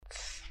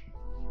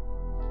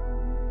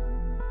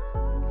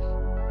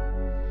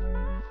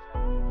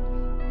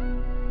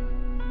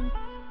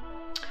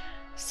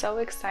so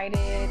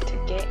excited to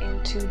get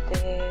into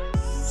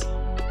this.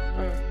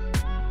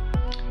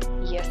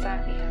 Yes, I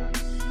am.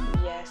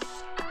 Yes,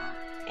 I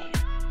am.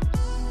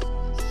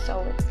 So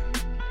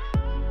excited.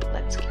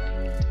 Let's get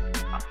it.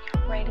 Are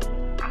y'all ready?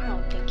 I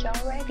don't think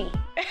y'all ready.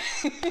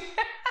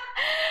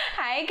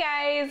 Hi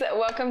guys,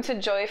 welcome to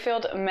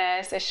Joy-Filled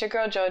Mess. It's your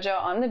girl JoJo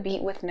on the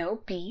beat with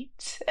no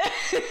beat.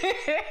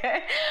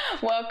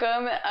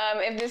 Welcome.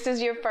 If this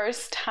is your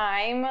first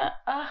time,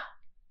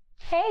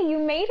 hey, you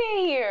made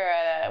it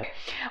here.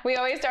 We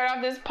always start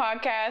off this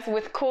podcast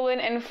with coolin'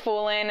 and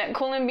foolin'.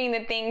 Coolin' being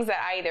the things that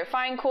I either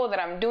find cool, that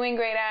I'm doing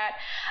great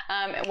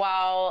at,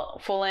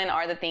 while foolin'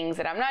 are the things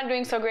that I'm not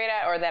doing so great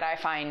at or that I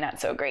find not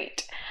so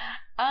great.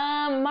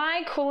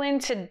 My coolin'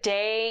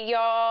 today,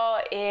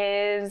 y'all,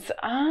 is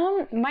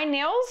my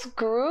nails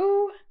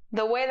grew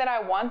the way that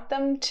I want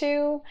them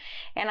to,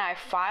 and I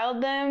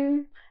filed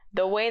them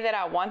the way that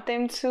I want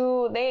them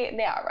to. They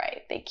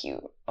alright, they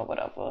cute or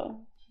whatever.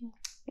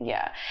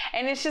 Yeah,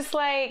 and it's just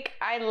like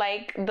I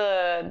like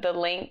the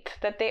length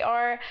that they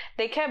are.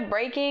 They kept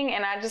breaking,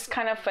 and I just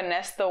kind of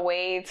finessed the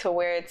way to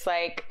where it's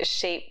like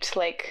shaped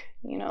like,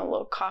 you know, a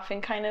little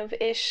coffin kind of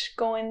ish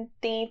going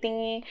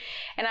thingy,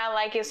 and I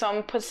like it. So I'm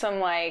gonna put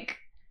some like,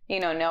 you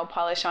know, nail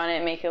polish on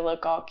it, make it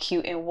look all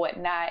cute and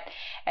whatnot,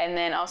 and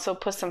then also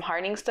put some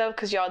hardening stuff,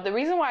 because y'all, the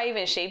reason why I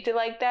even shaped it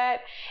like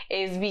that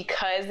is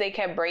because they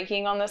kept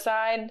breaking on the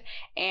side,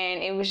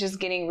 and it was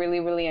just getting really,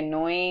 really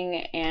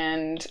annoying.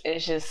 And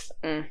it's just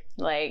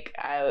like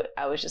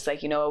I was just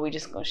like, you know what, we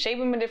just gonna shape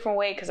them a different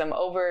way because I'm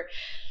over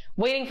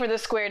waiting for the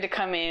square to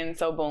come in.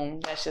 So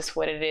boom, that's just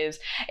what it is.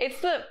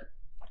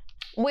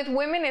 With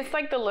women, it's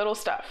like the little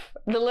stuff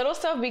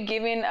be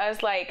giving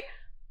us like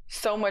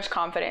so much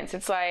confidence.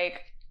 It's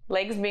like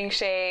legs being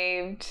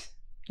shaved,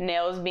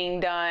 nails being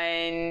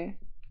done,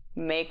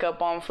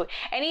 makeup on fleek.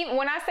 And even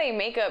when I say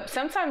makeup,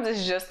 sometimes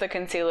it's just the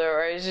concealer,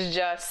 or it's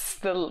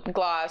just the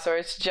gloss, or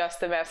it's just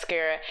the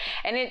mascara.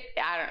 And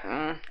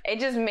it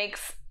just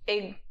makes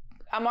it,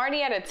 I'm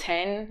already at a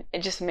 10,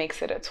 it just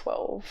makes it a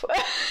 12.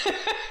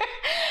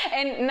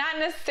 And not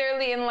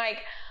necessarily in like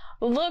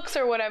looks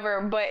or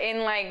whatever, but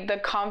in like the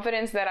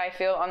confidence that I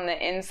feel on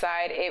the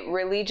inside. It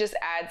really just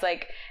adds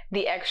like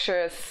the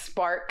extra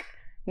spark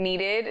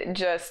needed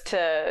just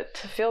to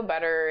feel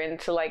better and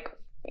to like,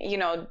 you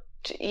know,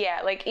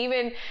 yeah, like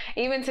even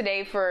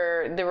today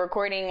for the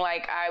recording,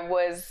 like I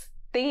was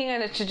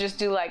thinking to just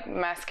do like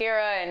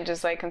mascara and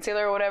just like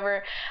concealer or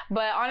whatever,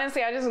 but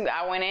honestly I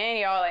went in,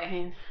 y'all, like,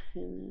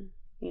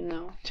 you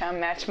know, trying to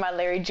match my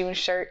Larry June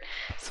shirt.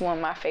 It's one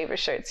of my favorite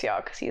shirts,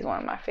 y'all, because he's one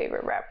of my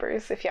favorite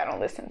rappers. If y'all don't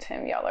listen to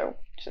him, y'all are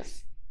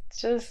just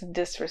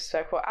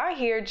disrespectful. I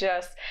hear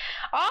just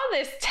all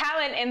this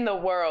talent in the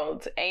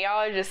world, and y'all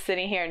are just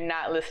sitting here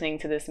not listening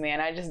to this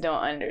man. I just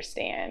don't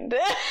understand.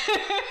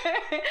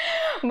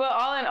 But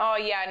all in all,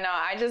 yeah, no,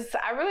 I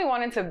really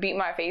wanted to beat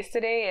my face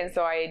today, and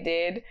so I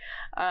did.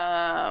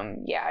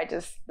 Yeah,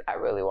 I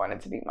really wanted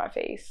to beat my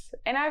face,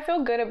 and I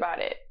feel good about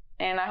it.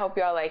 And I hope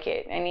y'all like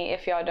it. And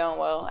if y'all don't,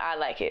 well, I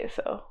like it,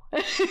 so.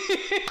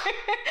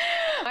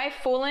 My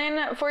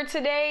foolin' for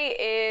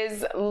today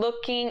is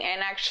looking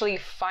and actually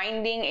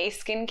finding a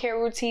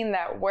skincare routine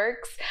that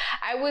works.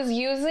 I was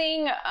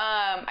using,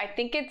 I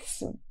think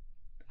it's,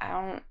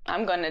 I'm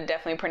gonna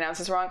definitely pronounce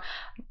this wrong.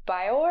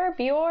 Biore,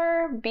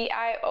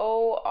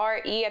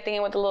 B-I-O-R-E, I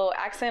think with a little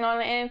accent on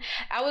the end.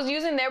 I was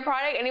using their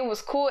product and it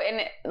was cool, and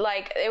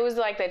it was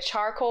like the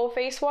charcoal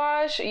face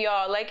wash,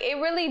 y'all. Like it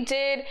really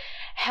did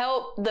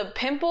help the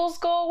pimples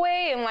go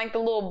away and like the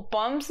little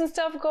bumps and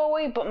stuff go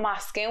away, but my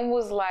skin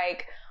was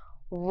like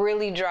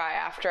really dry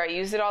after I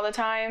used it all the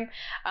time.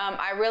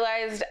 I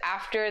realized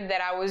after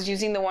that I was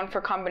using the one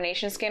for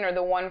combination skin or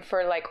the one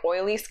for like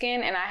oily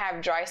skin, and I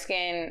have dry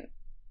skin.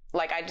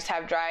 Like I just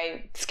have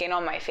dry skin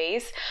on my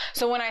face.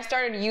 So when I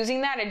started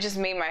using that, it just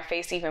made my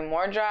face even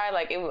more dry.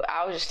 Like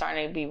I was just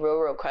starting to be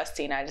real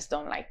crusty, and I just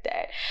don't like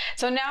that.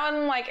 So now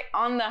I'm like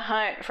on the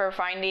hunt for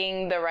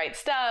finding the right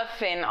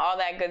stuff and all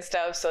that good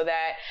stuff so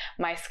that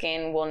my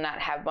skin will not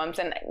have bumps.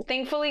 And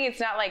thankfully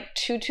it's not like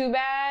too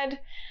bad.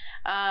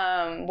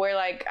 Where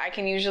like I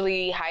can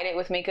usually hide it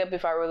with makeup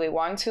if I really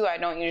want to. I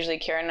don't usually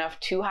care enough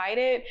to hide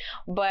it,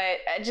 but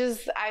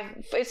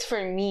it's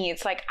for me.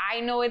 It's like I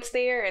know it's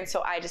there, and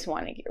so I just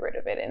want to get rid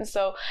of it. And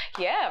so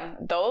yeah,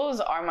 those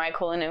are my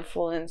coolin' and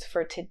foolins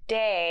for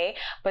today.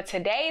 But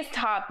today's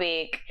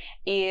topic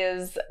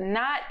is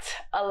not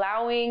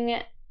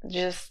allowing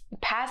just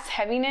past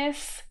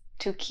heaviness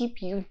to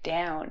keep you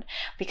down,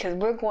 because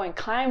we're going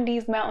to climb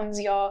these mountains,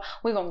 y'all.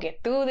 We're going to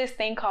get through this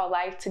thing called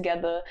life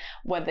together,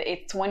 whether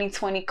it's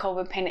 2020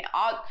 COVID pandemic,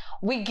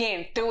 we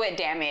getting through it,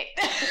 damn it.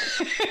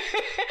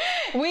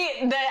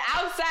 The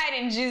outside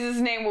in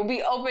Jesus' name will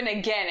be open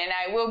again, and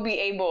I will be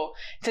able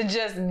to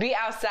just be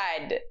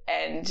outside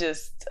and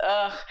just,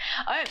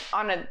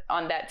 on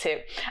that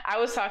tip, I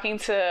was talking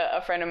to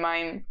a friend of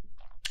mine,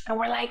 and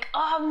we're like,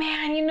 oh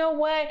man, you know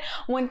what?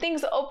 When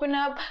things open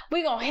up,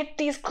 we gonna hit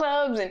these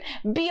clubs and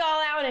be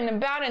all out and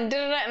about and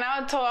da-da-da. And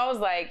I was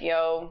like,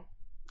 yo,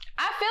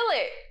 I feel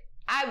it.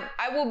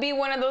 I will be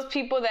one of those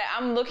people that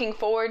I'm looking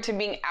forward to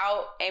being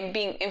out and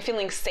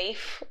feeling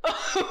safe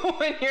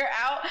when you're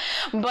out.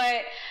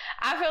 But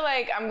I feel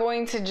like I'm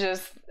going to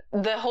just,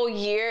 the whole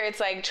year, it's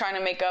like trying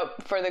to make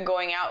up for the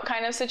going out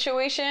kind of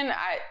situation.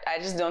 I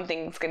just don't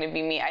think it's going to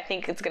be me. I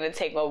think it's going to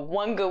take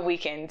one good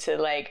weekend to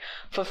like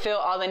fulfill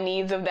all the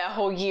needs of that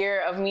whole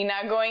year of me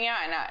not going out.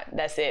 And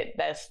that's it.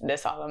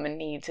 That's all I'm going to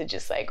need to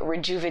just like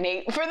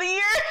rejuvenate for the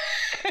year.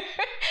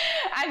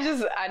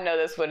 I know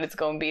that's what it's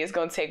going to be. It's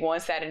going to take one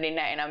Saturday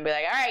night and I'll be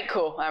like, all right,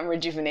 cool. I'm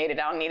rejuvenated.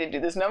 I don't need to do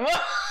this no more.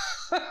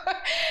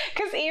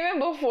 Because even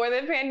before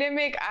the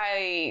pandemic,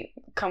 I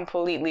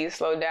completely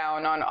slowed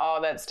down on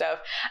all that stuff.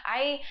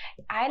 I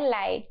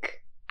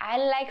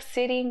like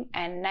sitting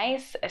at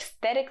nice,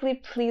 aesthetically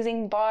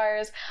pleasing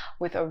bars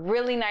with a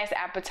really nice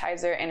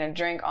appetizer and a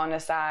drink on the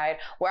side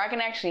where I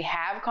can actually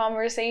have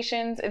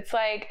conversations. It's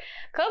like,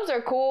 clubs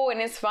are cool and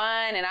it's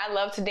fun and I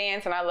love to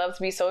dance and I love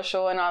to be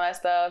social and all that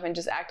stuff and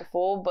just act a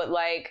fool, but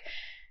like,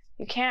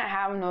 you can't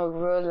have no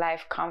real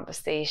life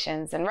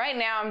conversations. And right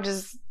now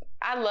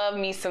I love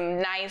me some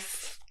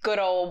nice, good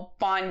old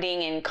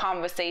bonding and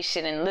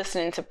conversation and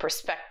listening to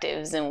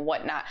perspectives and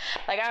whatnot.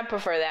 Like, I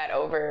prefer that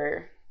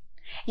over,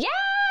 yeah!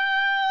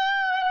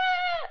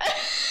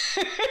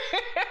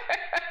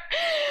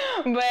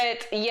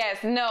 But yes,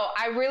 no,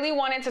 I really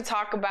wanted to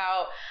talk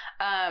about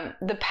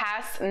the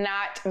past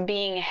not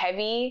being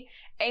heavy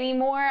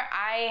anymore.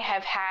 I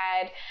have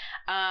had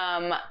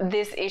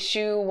this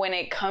issue when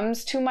it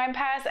comes to my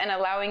past and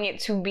allowing it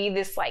to be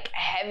this like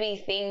heavy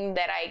thing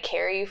that I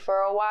carry for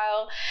a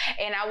while.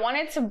 And I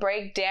wanted to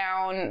break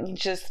down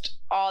just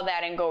all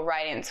that and go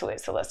right into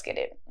it. So let's get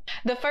it.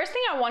 The first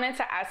thing I wanted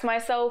to ask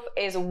myself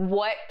is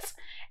what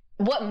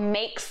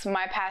makes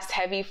my past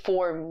heavy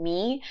for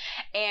me?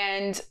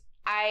 And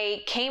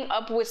I came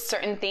up with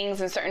certain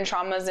things and certain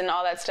traumas and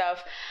all that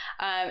stuff.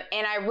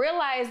 And I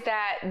realized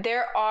that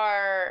there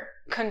are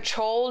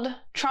controlled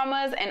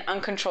traumas and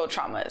uncontrolled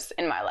traumas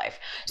in my life.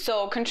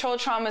 So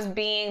controlled traumas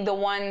being the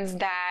ones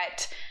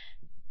that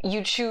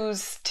you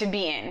choose to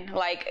be in.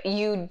 Like,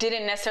 you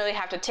didn't necessarily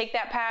have to take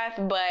that path,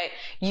 but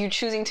you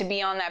choosing to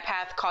be on that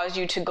path caused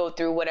you to go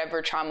through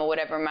whatever trauma,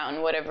 whatever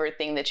mountain, whatever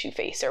thing that you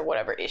faced or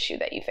whatever issue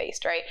that you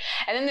faced, right?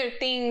 And then there are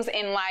things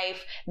in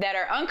life that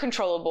are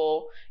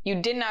uncontrollable.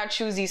 You did not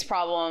choose these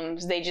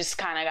problems. They just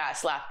kind of got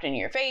slapped in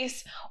your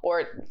face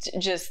or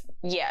just,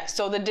 yeah.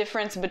 So the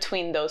difference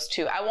between those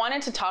two. I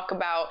wanted to talk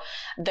about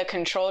the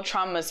controlled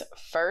traumas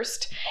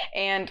first.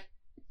 And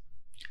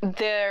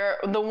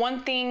the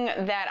one thing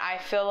that I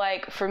feel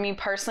like for me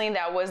personally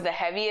that was the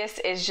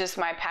heaviest is just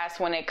my past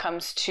when it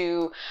comes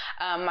to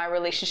my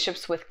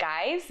relationships with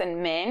guys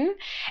and men.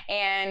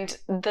 And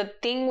the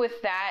thing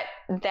with that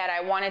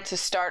I wanted to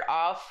start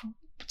off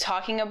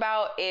talking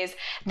about is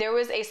there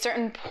was a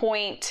certain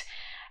point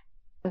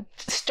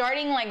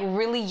starting like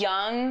really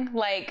young,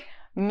 like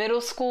middle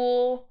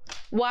school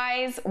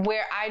wise,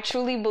 where I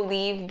truly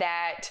believe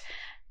that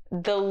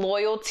the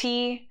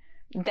loyalty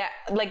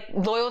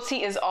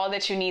is all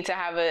that you need to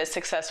have a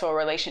successful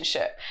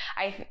relationship.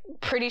 I'm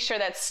pretty sure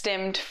that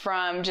stemmed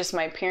from just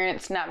my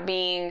parents not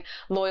being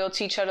loyal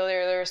to each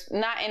other,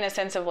 not in a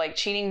sense of like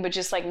cheating, but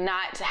just like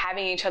not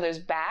having each other's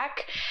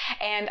back.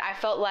 And I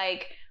felt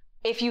like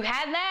if you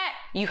had that,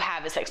 you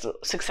have a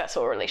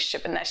successful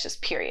relationship, and that's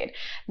just period.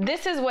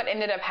 This is what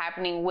ended up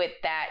happening with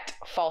that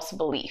false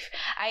belief.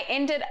 I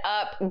ended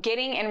up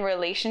getting in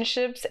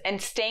relationships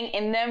and staying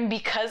in them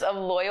because of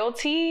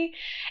loyalty,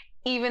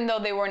 even though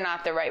they were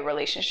not the right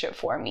relationship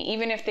for me,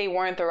 even if they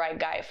weren't the right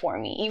guy for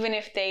me, even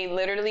if they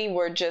literally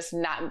were just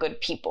not good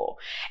people.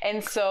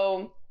 And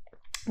so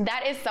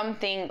that is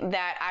something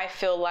that I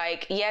feel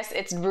like, yes,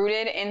 it's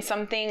rooted in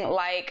something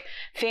like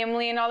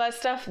family and all that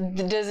stuff.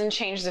 It doesn't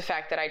change the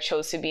fact that I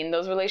chose to be in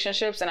those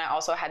relationships, and I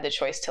also had the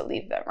choice to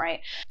leave them,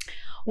 right?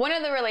 One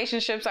of the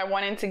relationships I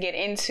wanted to get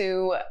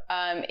into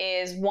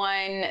is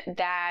one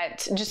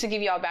that, just to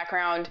give you all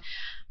background,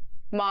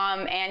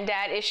 mom and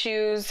dad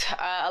issues,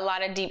 a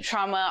lot of deep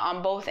trauma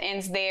on both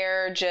ends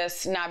there,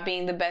 just not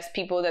being the best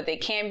people that they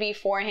can be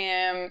for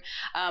him.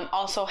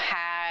 Also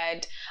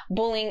had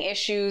bullying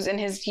issues in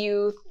his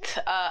youth.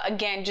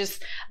 Again,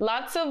 just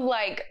lots of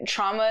like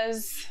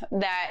traumas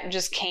that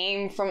just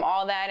came from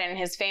all that and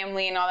his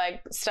family and all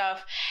that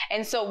stuff.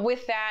 And so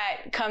with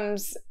that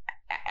comes,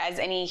 as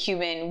any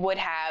human would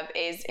have,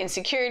 is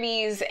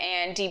insecurities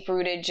and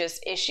deep-rooted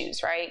just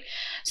issues, right?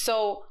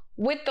 So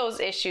with those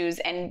issues,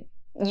 and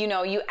you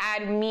know, you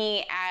add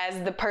me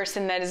as the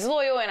person that is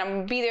loyal and I'm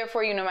gonna be there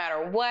for you no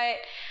matter what,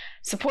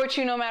 support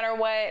you no matter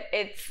what,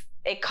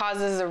 it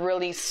causes a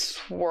really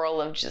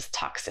swirl of just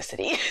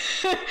toxicity.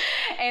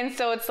 And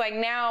so it's like,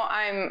 now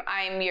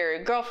I'm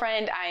your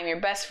girlfriend, I'm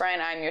your best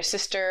friend, I'm your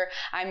sister,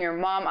 I'm your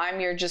mom, I'm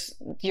your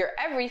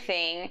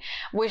everything,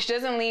 which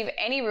doesn't leave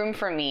any room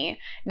for me,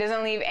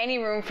 doesn't leave any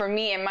room for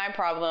me and my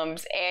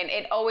problems. And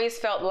it always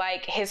felt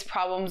like his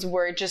problems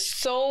were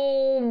just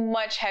so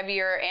much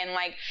heavier and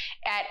like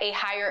at a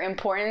higher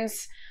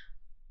importance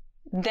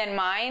than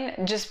mine,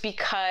 just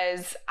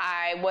because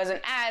I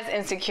wasn't as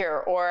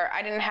insecure, or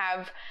I didn't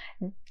have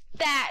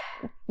that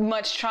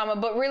much trauma,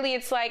 but really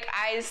it's like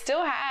I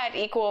still had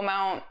equal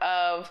amount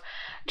of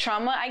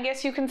trauma, I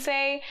guess you can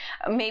say.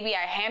 Maybe I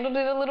handled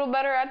it a little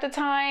better at the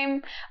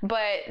time,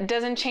 but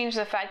doesn't change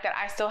the fact that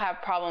I still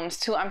have problems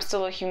too. I'm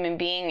still a human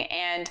being,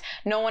 and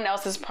no one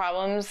else's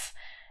problems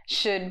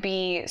should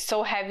be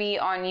so heavy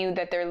on you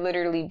that they're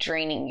literally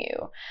draining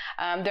you.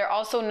 They're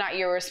also not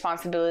your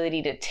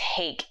responsibility to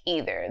take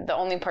either. The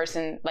only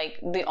person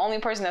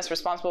that's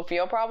responsible for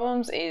your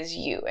problems is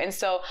you. And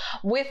so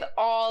with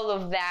all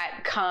of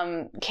that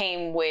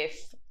came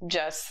with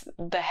just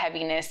the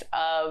heaviness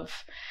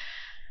of,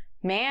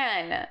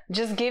 man,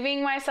 just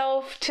giving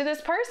myself to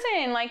this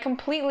person, like,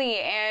 completely.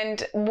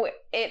 And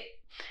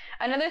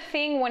another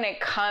thing when it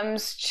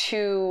comes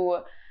to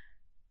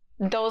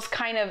those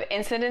kind of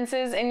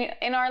incidences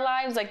in our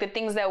lives, like the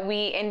things that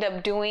we end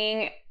up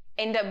doing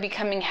end up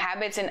becoming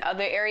habits in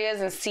other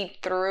areas and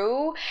seep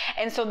through.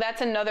 And so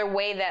that's another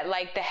way that,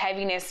 like, the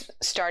heaviness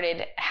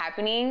started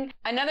happening.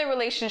 Another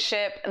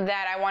relationship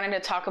that I wanted to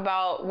talk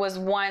about was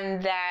one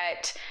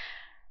that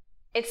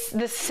it's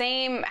the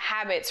same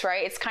habits,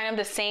 right? It's kind of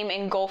the same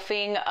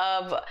engulfing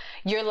of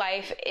your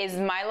life is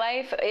my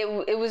life.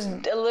 It was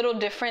a little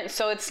different.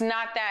 So it's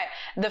not that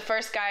the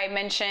first guy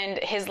mentioned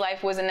his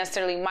life wasn't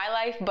necessarily my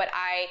life, but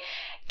I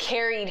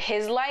carried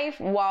his life,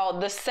 while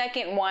the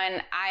second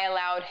one, I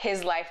allowed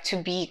his life to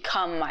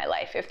become my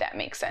life, if that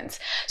makes sense.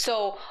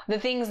 So the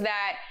things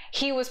that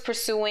he was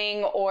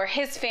pursuing, or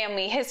his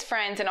family, his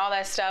friends, and all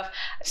that stuff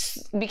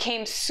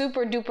became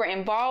super duper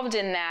involved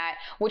in that,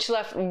 which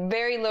left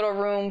very little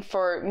room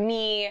for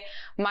me,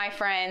 my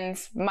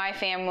friends, my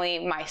family,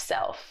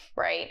 myself,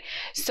 right?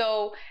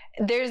 So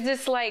there's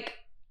this, like,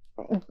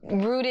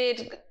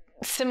 rooted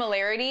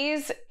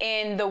similarities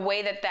in the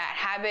way that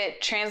habit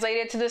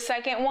translated to the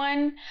second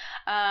one.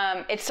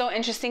 It's so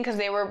interesting because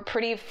they were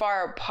pretty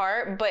far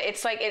apart, but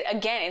it's like,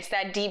 it's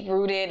that deep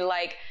rooted,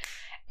 like,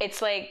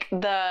 it's like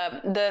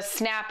the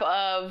snap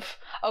of,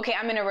 okay,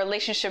 I'm in a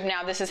relationship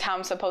now, this is how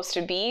I'm supposed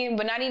to be,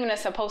 but not even a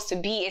supposed to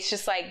be. It's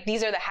just like,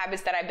 these are the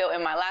habits that I built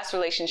in my last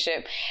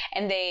relationship,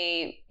 and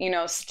they,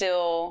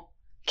 still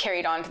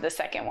carried on to the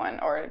second one,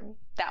 or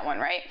that one,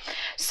 right?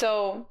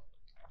 So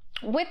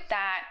with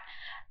that,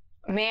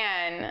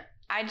 man,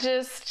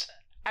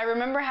 I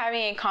remember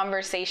having a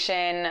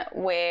conversation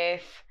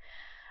with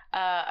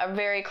a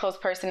very close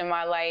person in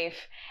my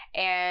life,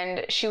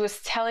 and she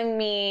was telling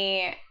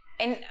me,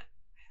 and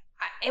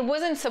it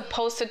wasn't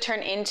supposed to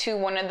turn into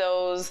one of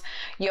those,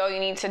 yo,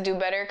 you need to do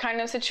better kind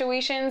of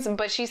situations,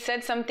 but she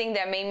said something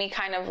that made me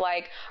kind of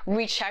like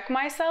recheck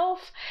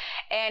myself.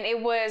 And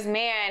it was,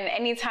 man,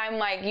 anytime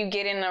like you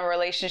get in a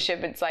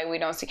relationship, it's like, we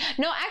don't see,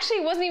 no, actually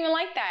it wasn't even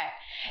like that.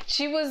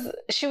 She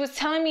was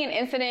telling me an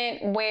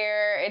incident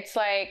where it's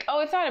like,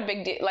 oh, it's not a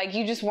big deal. Like,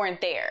 you just weren't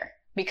there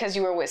because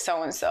you were with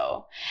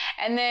so-and-so.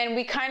 And then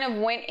we kind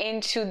of went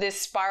into this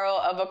spiral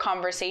of a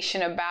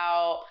conversation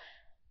about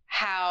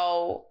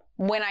how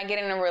when I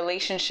get in a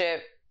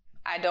relationship,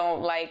 I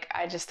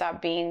just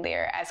stop being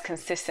there as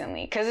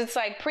consistently. Cause it's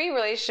like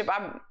pre-relationship,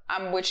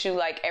 I'm with you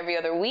like every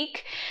other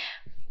week.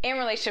 In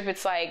relationship,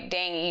 it's like,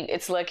 dang,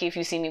 it's lucky if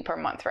you see me per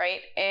month,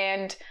 right?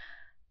 And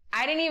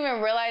I didn't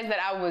even realize that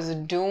I was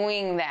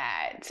doing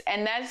that.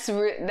 And that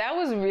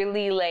was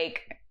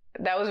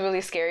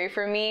really scary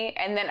for me.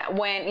 And then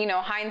when,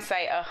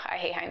 hindsight, I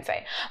hate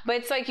hindsight, but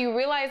it's like you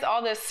realize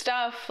all this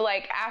stuff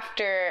like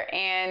after,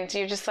 and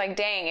you're just like,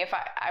 dang,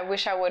 I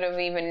wish I would have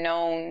even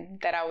known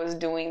that I was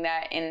doing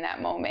that in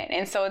that moment.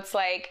 And so it's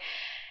like,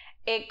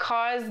 it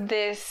caused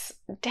this,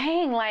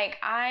 dang, like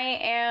I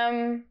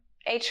am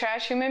a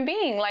trash human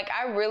being. Like,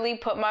 I really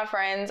put my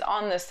friends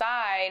on the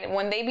side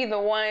when they be the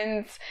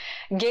ones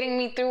getting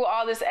me through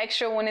all this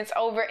extra when it's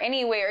over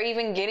anyway, or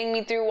even getting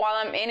me through while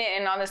I'm in it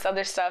and all this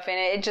other stuff. And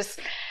it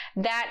just,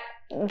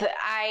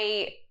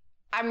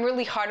 I'm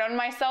really hard on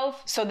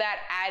myself. So that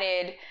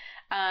added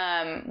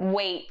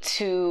weight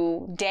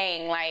to,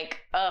 dang, like,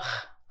 ugh,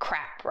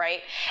 crap,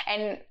 right?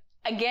 And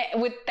again,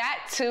 with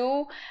that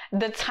too,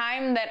 the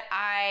time that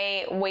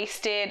I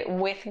wasted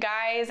with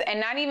guys, and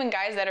not even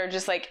guys that are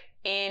just like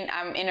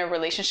I'm in a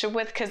relationship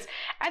with, because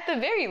at the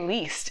very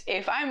least,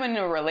 if I'm in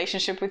a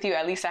relationship with you,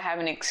 at least I have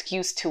an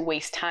excuse to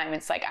waste time.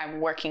 It's like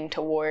I'm working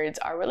towards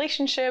our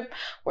relationship.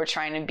 We're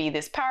trying to be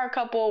this power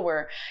couple.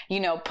 We're,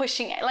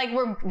 pushing, like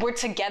we're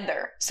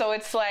together. So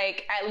it's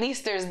like, at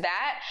least there's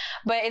that.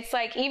 But it's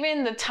like,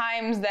 even the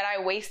times that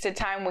I wasted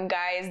time with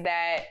guys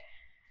that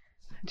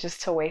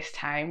just to waste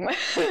time,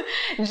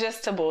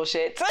 just to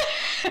bullshit,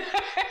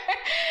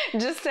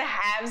 just to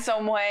have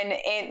someone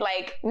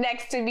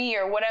next to me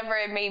or whatever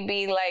it may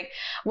be, like,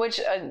 which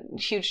a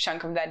huge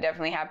chunk of that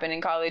definitely happened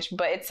in college,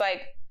 but it's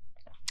like,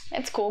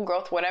 it's cool,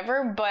 growth,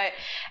 whatever, but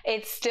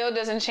it still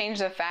doesn't change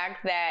the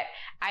fact that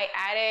I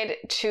added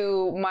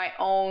to my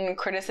own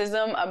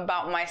criticism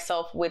about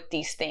myself with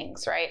these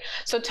things, right?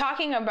 So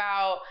talking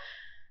about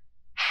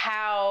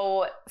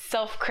how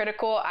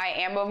self-critical I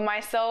am of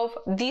myself,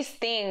 these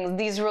things,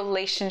 these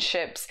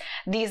relationships,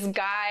 these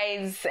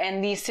guys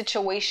and these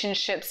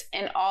situationships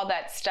and all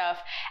that stuff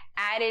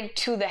added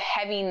to the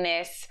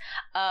heaviness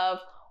of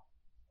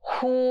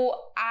who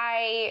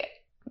I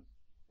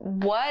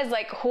was,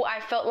 like who I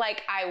felt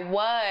like I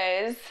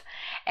was,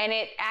 and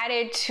it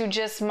added to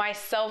just my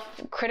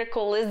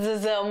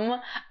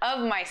self-criticalism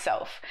of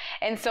myself.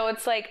 And so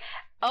it's like,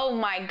 oh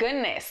my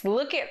goodness,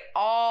 look at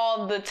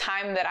all the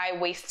time that I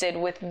wasted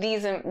with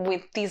these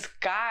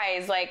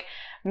guys. Like,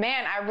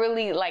 man,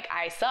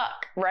 I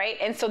suck, right?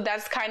 And so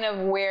that's kind of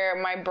where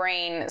my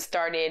brain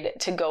started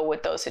to go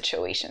with those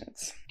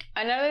situations.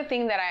 Another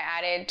thing that I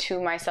added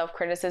to my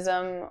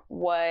self-criticism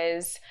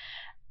was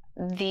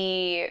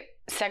the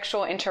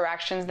sexual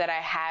interactions that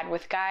I had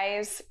with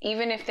guys,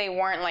 even if they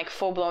weren't like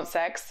full-blown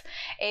sex.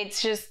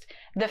 It's just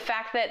the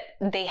fact that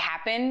they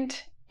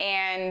happened.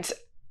 And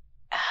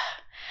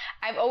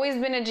I've always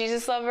been a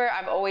Jesus lover.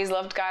 I've always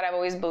loved God. I've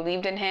always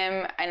believed in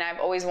him. And I've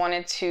always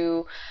wanted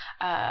to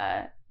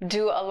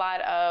do a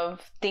lot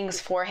of things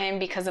for him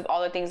because of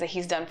all the things that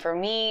he's done for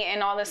me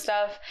and all this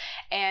stuff.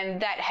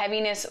 And that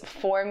heaviness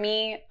for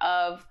me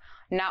of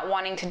not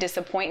wanting to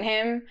disappoint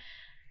him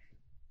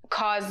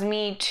caused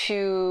me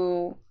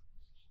to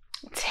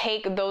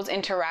take those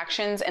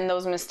interactions and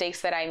those mistakes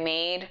that I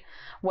made,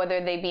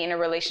 whether they be in a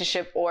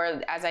relationship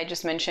or, as I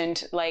just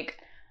mentioned, like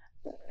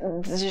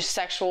just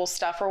sexual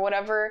stuff or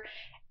whatever,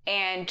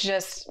 and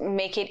just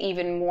make it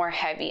even more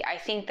heavy. I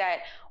think that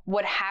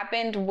what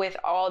happened with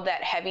all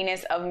that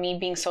heaviness of me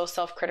being so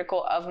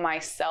self-critical of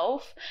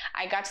myself,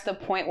 I got to the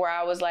point where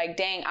I was like,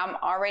 dang, I'm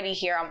already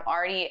here. I'm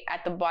already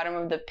at the bottom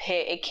of the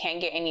pit. It can't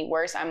get any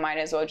worse. I might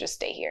as well just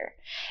stay here.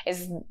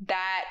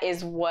 That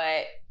is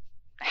what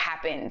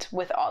happened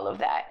with all of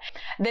that.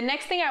 The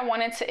next thing I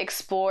wanted to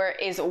explore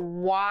is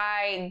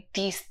why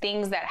these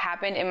things that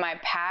happened in my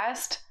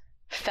past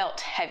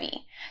felt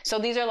heavy. So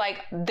these are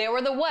like, there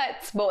were the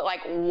whats, but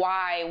like,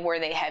 why were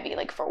they heavy?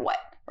 Like, for what?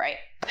 Right?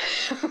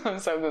 I'm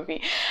so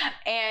goofy.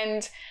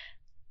 And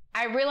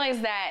I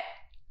realized that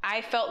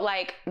I felt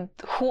like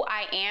who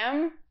I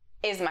am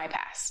is my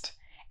past.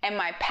 And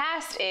my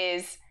past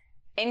is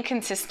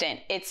inconsistent.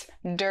 It's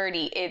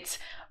dirty. It's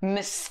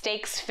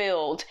mistakes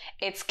filled.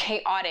 It's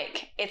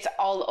chaotic. It's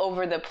all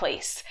over the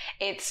place.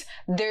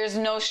 There's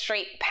no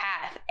straight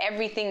path.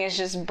 Everything is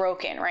just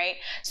broken, right?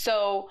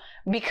 So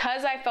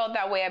because I felt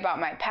that way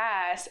about my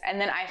past, and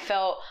then I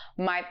felt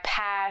my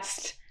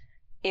past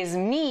is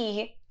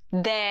me,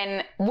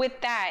 then with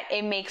that,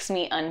 it makes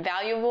me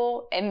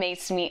unvaluable. It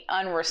makes me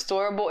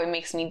unrestorable. It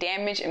makes me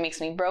damaged. It makes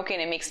me broken.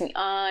 It makes me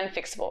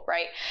unfixable,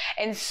 right?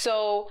 And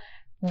so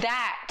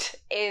that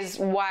is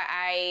why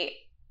I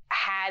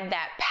had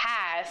that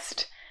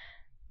past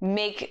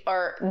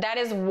that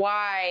is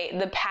why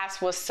the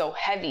past was so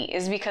heavy,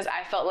 is because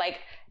I felt like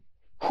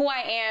who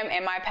I am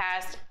and my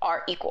past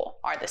are equal,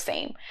 are the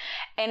same.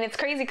 And it's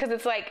crazy because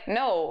it's like,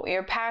 no,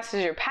 your past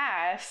is your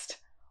past.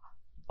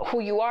 Who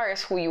you are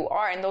is who you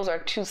are, and those are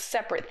two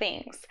separate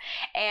things.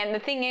 And the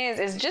thing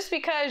is just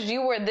because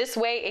you were this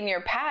way in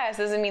your past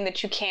doesn't mean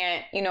that you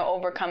can't,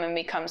 overcome and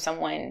become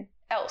someone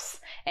else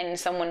and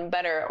someone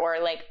better, or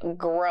like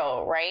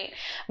grow, right?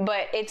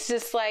 But it's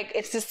just like,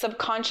 it's this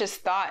subconscious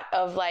thought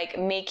of like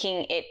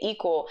making it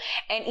equal.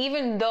 And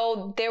even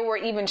though there were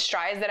even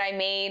strides that I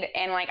made,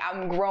 and like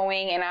I'm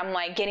growing and I'm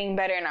like getting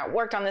better, and I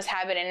worked on this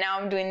habit and now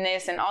I'm doing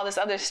this and all this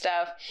other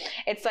stuff,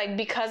 it's like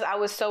because I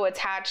was so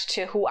attached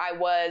to who I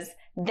was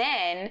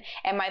then,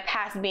 and my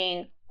past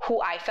being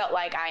who I felt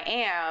like I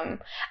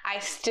am, I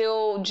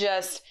still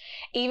just,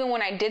 even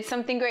when I did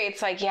something great,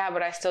 it's like, yeah,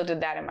 but I still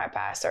did that in my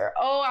past. Or,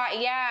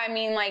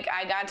 like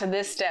I got to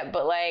this step,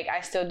 but like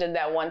I still did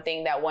that one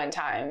thing that one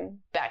time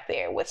back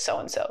there with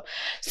so-and-so.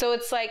 So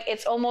it's like,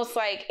 it's almost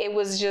like it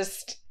was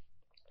just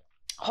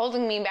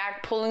holding me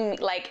back, pulling me,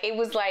 like it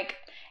was like,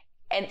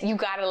 and you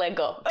gotta let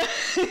go.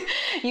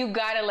 You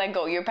gotta let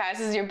go. Your past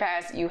is your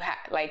past. You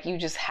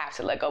just have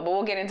to let go. But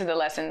we'll get into the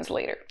lessons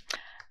later.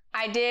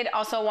 I did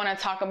also want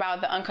to talk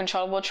about the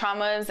uncontrollable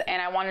traumas,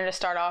 and I wanted to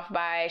start off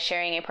by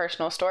sharing a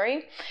personal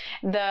story.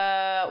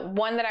 The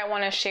one that I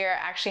want to share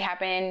actually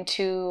happened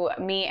to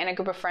me and a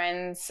group of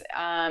friends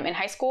in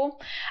high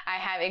school. I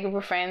have a group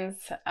of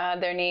friends,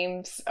 their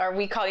names, or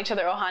we call each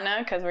other Ohana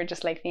because we're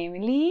just like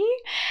family,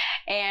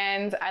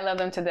 and I love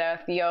them to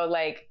death.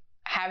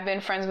 Have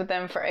been friends with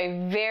them for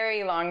a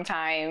very long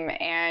time,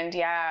 and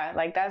yeah,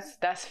 like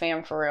that's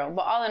fam for real.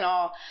 But all in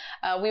all,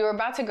 we were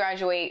about to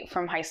graduate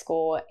from high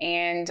school,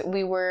 and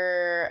we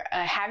were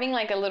having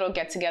like a little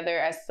get together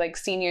as like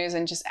seniors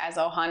and just as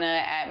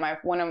Ohana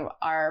at one of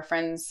our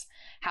friends'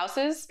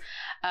 houses,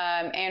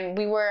 and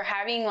we were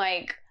having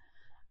like,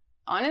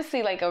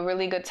 honestly, like a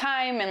really good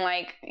time, and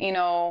like,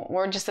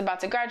 we're just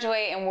about to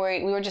graduate, and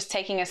we were just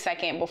taking a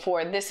second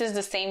before. This is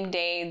the same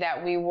day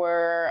that we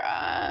were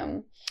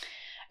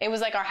it was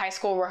like our high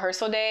school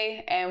rehearsal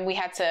day, and we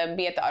had to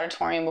be at the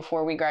auditorium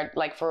before we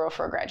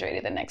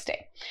graduated the next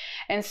day.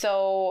 And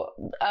so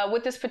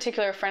with this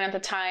particular friend at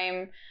the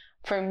time,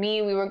 for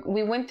me,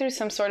 we went through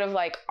some sort of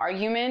like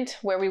argument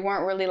where we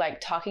weren't really like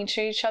talking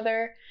to each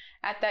other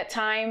at that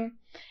time.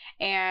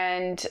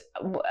 And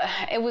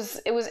it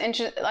was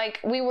interesting. Like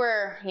we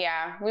were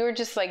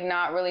just like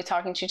not really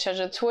talking to each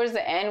other. Towards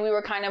the end, we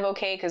were kind of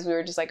okay because we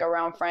were just like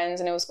around friends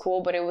and it was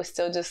cool, but it was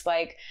still just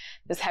like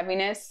this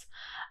heaviness.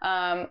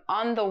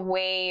 On the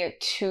way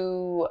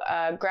to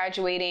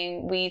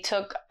graduating, we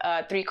took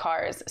 3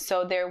 cars.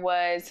 So there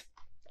was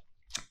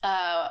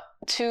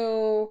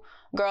 2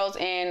 girls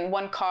in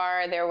 1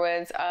 car. There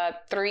was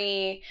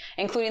 3,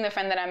 including the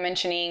friend that I'm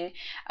mentioning,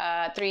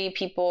 3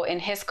 people in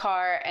his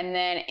car, and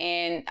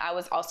then I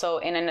was also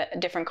in a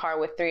different car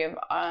with 3 of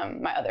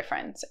my other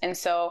friends. And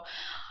so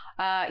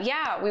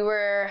we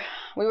were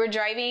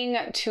driving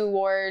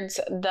towards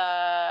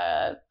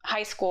the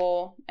high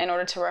school in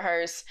order to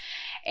rehearse,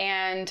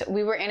 and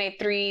we were in a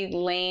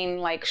 3-lane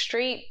like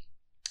street.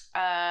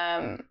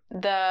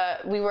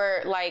 We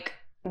were like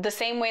the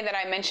same way that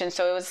I mentioned,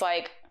 so it was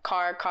like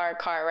car,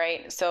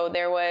 right? So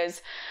there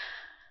was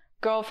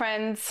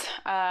girlfriends,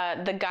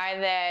 the guy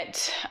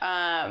that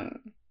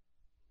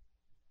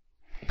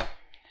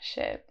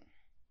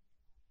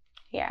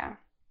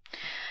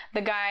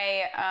the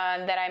guy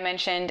that I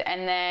mentioned,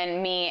 and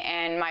then me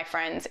and my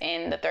friends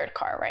in the 3rd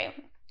car, right?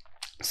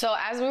 So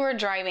as we were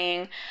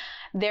driving,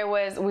 we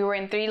were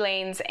in 3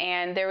 lanes,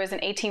 and there was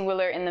an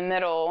 18-wheeler in the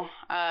middle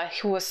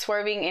who was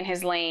swerving in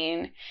his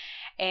lane.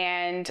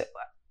 And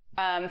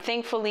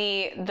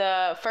thankfully,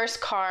 the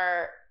first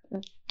car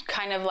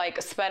kind of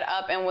like sped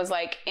up and was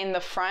like in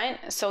the front,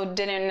 so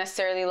didn't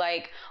necessarily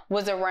like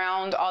was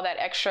around all that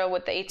extra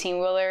with the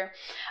 18-wheeler.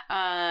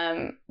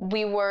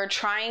 We were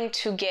trying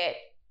to get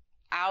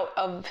out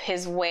of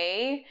his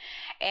way,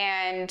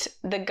 and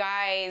the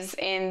guys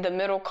in the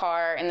middle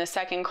car, in the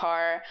 2nd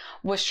car,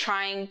 was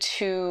trying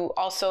to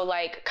also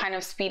like kind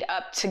of speed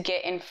up to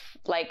get in,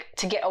 like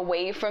to get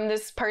away from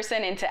this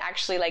person and to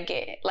actually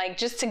like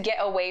just to get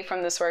away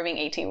from the swerving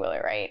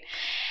 18-wheeler, right?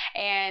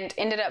 And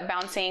ended up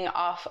bouncing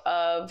off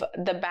of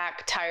the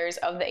back tires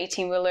of the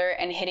 18-wheeler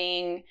and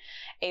hitting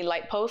a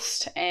light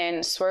post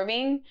and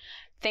swerving.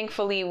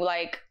 Thankfully,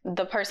 like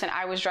the person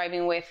I was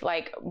driving with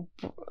like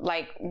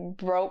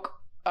broke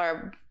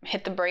or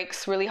hit the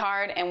brakes really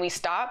hard, and we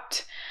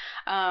stopped.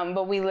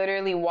 But we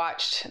literally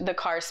watched the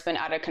car spin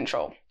out of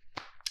control.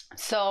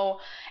 So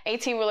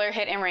 18-wheeler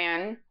hit and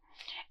ran,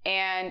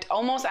 and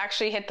almost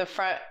actually hit the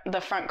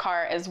front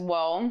car as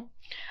well.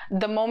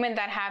 The moment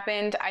that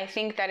happened, I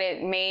think that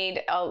it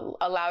made a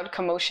loud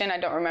commotion. I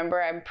don't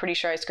remember. I'm pretty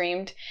sure I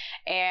screamed.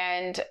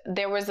 And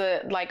there was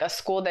a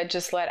school that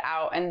just let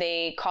out, and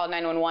they called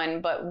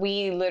 911. But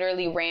we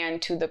literally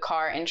ran to the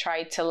car and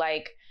tried to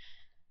like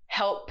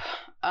help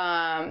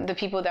the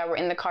people that were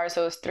in the car.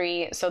 So it was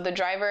 3. So the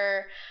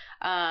driver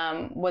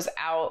was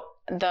out.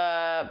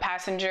 The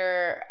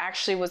passenger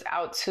actually was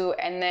out too.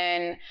 And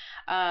then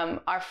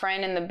our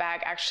friend in the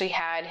back actually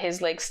had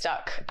his leg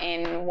stuck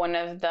in one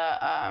of the,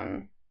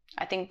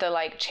 I think the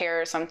like chair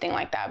or something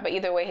like that. But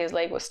either way, his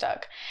leg was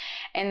stuck.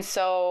 And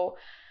so,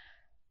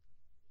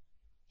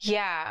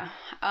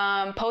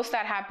 post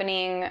that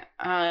happening,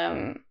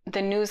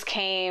 the news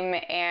came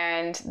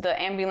and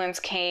the ambulance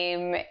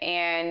came,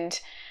 and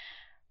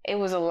it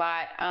was a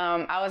lot.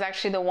 I was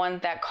actually the one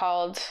that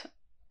called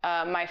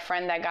my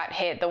friend that got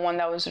hit, the one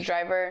that was the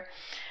driver.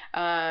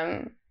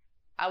 I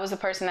was the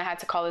person that had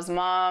to call his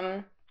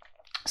mom.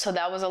 So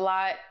that was a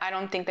lot. I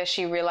don't think that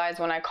she realized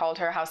when I called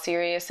her how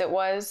serious it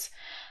was.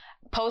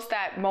 Post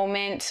that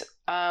moment,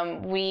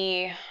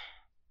 we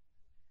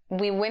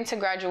went to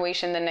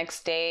graduation the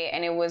next day,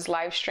 and it was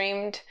live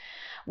streamed.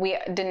 We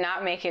did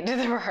not make it to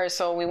the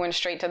rehearsal. We went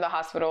straight to the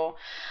hospital.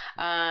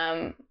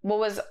 What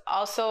was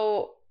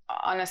also,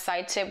 on a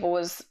side tip, what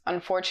was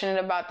unfortunate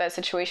about that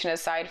situation,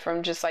 aside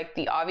from just like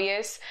the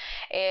obvious,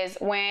 is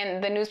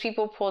when the news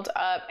people pulled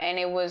up and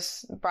it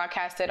was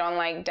broadcasted on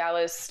like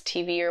Dallas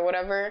TV or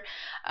whatever,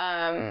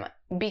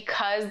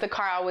 because the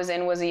car I was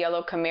in was a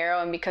yellow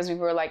Camaro, and because we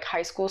were like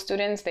high school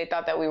students, they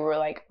thought that we were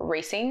like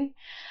racing.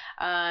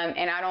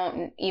 And I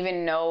don't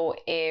even know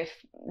if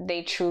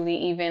they truly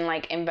even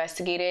like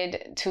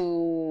investigated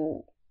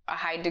to a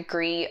high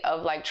degree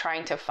of like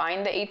trying to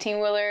find the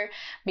 18-wheeler,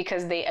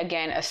 because they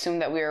again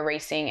assumed that we were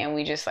racing, and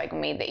we just like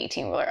made the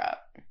 18-wheeler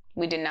up.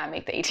 We did not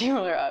make the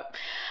 18-wheeler up.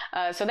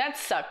 So that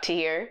sucked to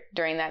hear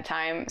during that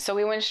time. So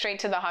we went straight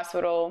to the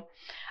hospital.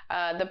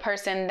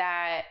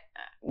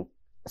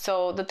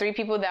 So the 3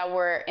 people that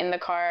were in the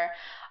car,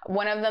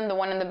 one of them, the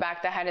one in the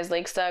back that had his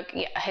leg stuck,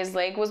 his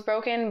leg was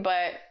broken,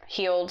 but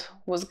healed,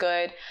 was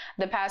good.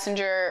 The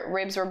passenger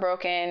ribs were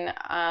broken,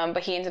 but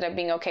he ended up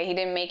being okay. He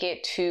didn't make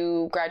it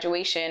to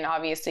graduation,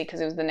 obviously,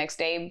 because it was the next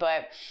day,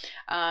 but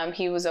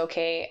he was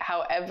okay.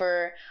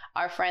 However,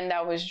 our friend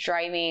that was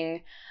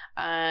driving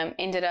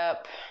ended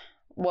up,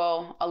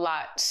 a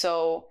lot.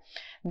 So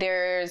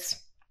there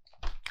was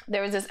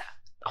this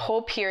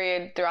whole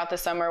period throughout the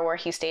summer where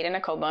he stayed in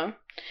a coma.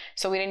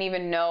 So we didn't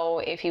even know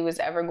if he was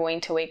ever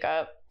going to wake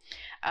up.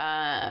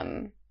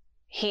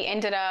 He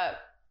ended up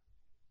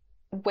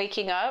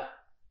waking up,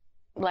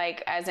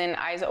 like as in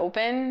eyes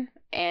open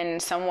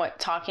and somewhat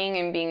talking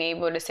and being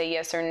able to say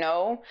yes or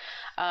no.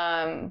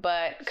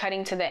 But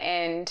cutting to the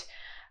end,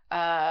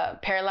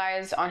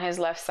 paralyzed on his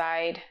left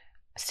side,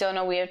 still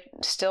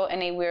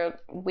in a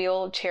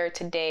wheelchair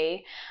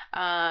today,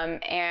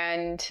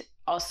 and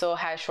also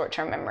has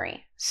short-term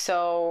memory.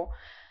 So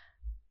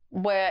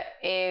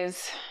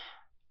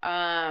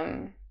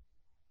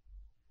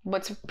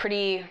what's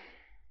pretty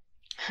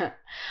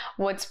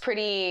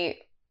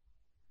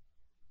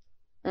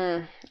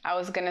I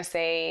was gonna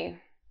say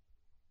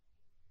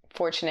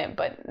fortunate,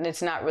 but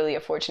it's not really a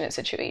fortunate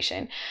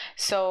situation.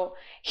 So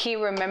he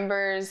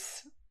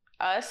remembers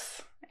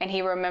us, and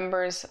he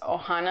remembers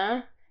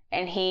Ohana,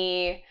 and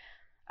he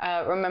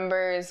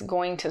remembers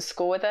going to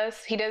school with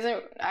us.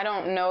 I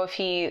don't know if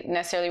he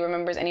necessarily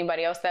remembers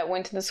anybody else that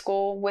went to the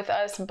school with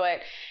us, but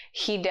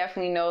he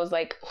definitely knows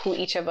like who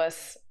each of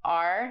us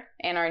are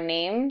and our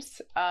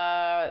names.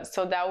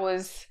 So that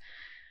was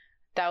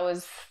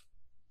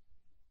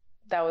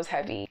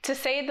heavy, to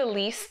say the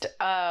least.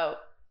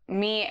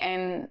 Me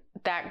and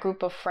that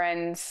group of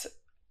friends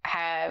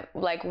have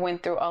like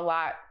went through a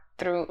lot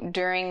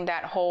during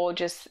that whole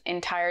just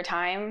entire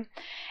time,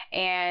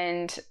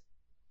 and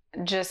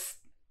just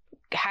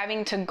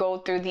having to go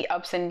through the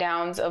ups and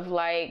downs of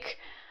like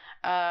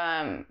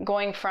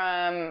going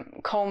from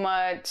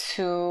coma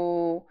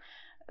to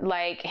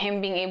like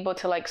him being able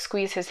to like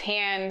squeeze his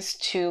hands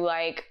to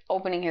like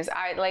opening his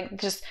eye. Like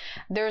just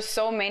there's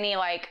so many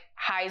like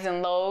highs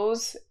and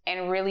lows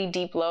and really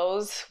deep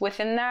lows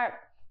within that.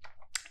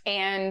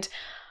 And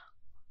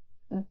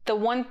the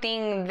one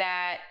thing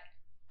that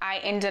I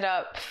ended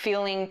up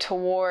feeling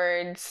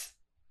towards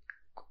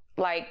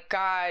like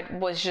God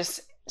was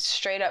just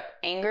straight up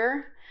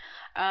anger.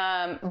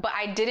 But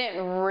I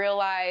didn't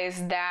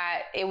realize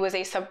that it was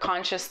a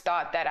subconscious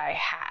thought that I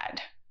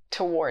had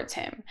towards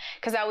him,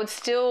 because I would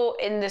still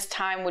in this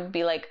time would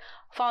be like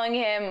following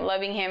him,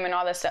 loving him and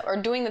all that stuff,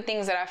 or doing the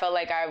things that I felt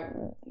like I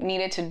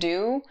needed to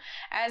do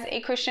as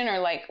a Christian, or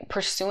like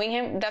pursuing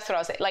him. That's what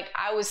I'll say. Like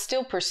I was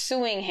still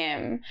pursuing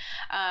him.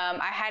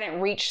 I hadn't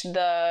reached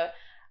the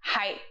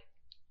height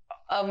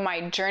of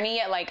my journey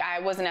yet. Like I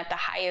wasn't at the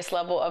highest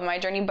level of my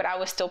journey, but I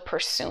was still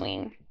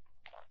pursuing.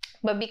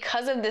 But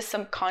because of this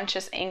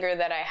subconscious anger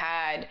that I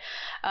had,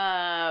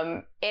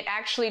 it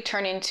actually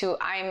turned into,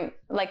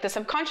 the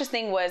subconscious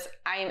thing was,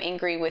 I am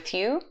angry with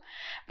you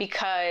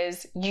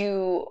because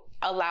you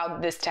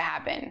allowed this to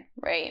happen,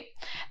 right?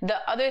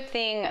 The other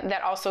thing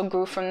that also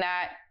grew from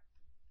that,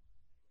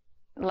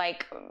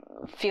 like,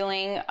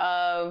 feeling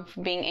of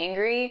being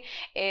angry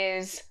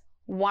is,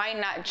 why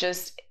not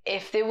just,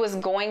 if it was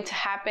going to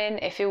happen,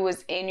 if it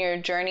was in your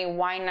journey,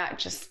 why not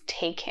just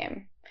take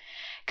him?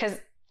 Because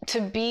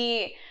to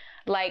be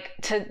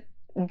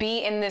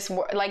in this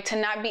world, like to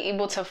not be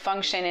able to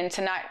function and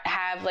to not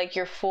have like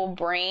your full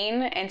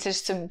brain and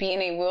just to be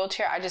in a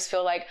wheelchair, I just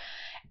feel like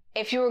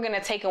if you were going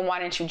to take him, why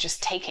didn't you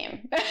just take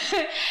him?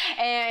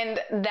 And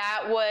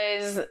that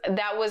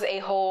was a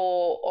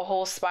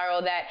whole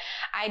spiral that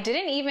I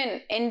didn't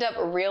even end up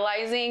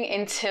realizing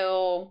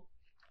until,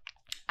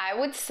 I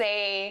would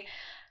say,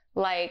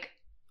 like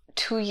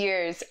 2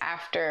 years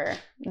after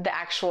the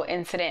actual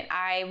incident.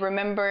 I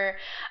remember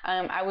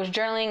I was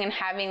journaling and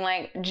having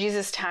like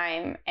Jesus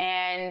time,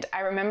 and I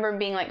remember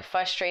being like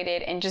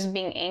frustrated and just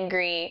being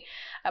angry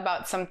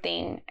about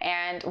something.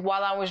 And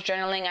while I was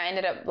journaling, I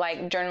ended up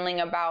like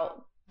journaling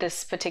about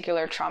this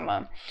particular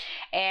trauma.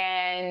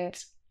 And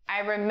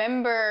I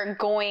remember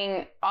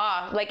going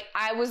off, like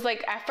I was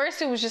like, at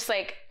first it was just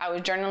like I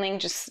was journaling,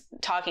 just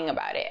talking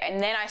about it,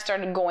 and then I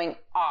started going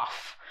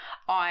off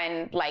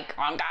on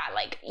God,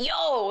 like,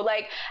 yo,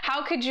 like,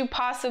 how could you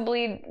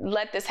possibly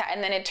let this happen?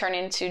 And then it turned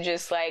into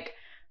just like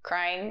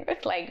crying,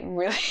 like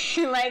really,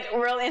 like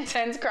real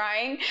intense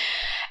crying.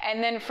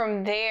 And then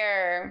from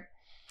there,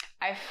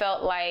 I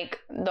felt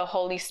like the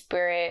Holy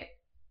Spirit,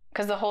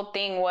 because the whole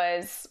thing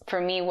was, for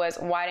me, was,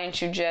 why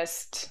didn't you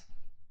just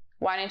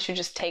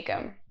take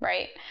him,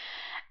 right?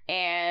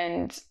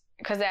 And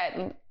because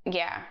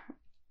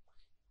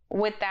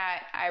with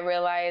that, I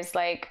realized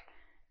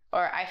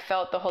I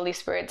felt the Holy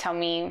Spirit tell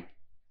me,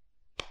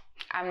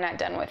 I'm not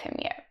done with him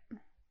yet.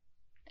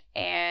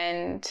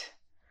 And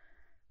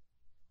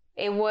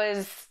it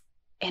was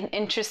an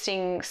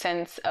interesting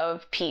sense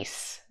of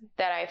peace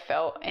that I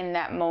felt in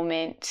that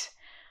moment,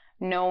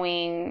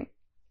 knowing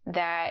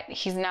that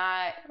he's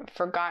not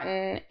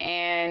forgotten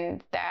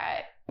and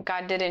that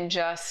God didn't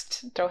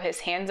just throw his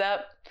hands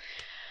up.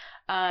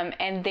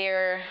 And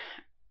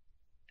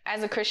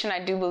as a Christian, I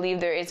do believe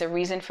there is a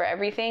reason for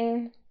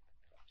everything.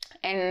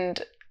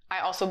 And I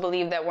also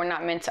believe that we're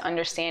not meant to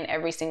understand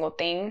every single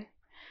thing,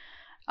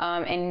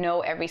 and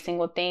know every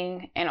single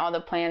thing and all the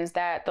plans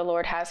that the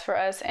Lord has for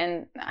us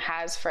and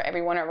has for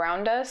everyone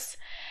around us.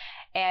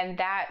 And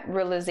that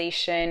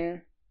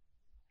realization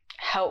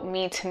helped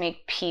me to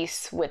make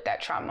peace with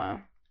that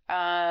trauma.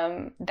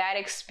 That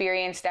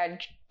experience,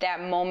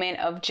 that moment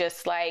of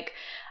just like,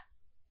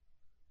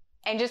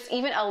 and just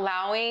even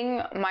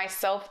allowing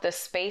myself the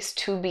space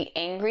to be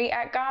angry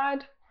at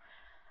God.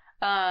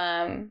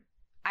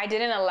 I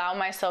didn't allow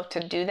myself to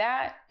do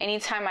that.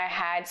 Anytime I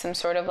had some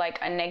sort of like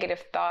a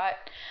negative thought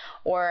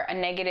or a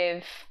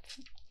negative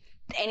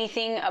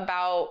anything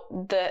about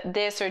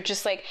this, or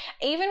just like,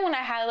 even when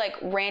I had like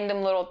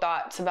random little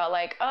thoughts about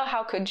like, oh,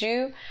 how could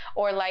you,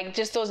 or like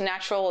just those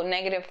natural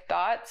negative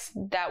thoughts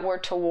that were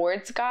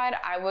towards God,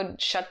 I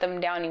would shut them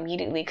down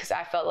immediately, because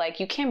I felt like,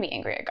 you can't be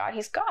angry at God,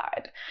 he's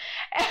God.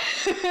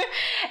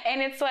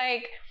 And it's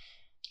like,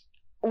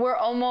 we're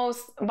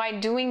almost, by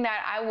doing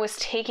that, I was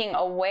taking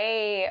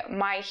away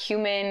my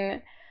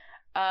humanness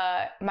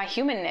to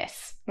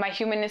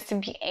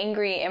be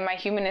angry, and my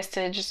humanness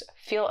to just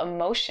feel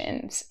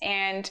emotions.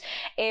 And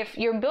if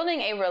you're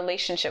building a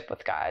relationship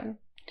with God,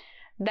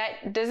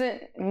 that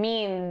doesn't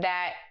mean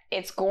that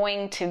it's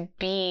going to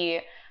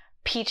be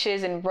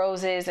peaches and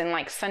roses and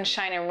like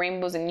sunshine and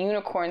rainbows and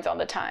unicorns all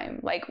the time.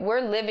 Like, we're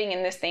living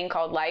in this thing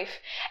called life,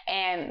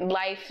 and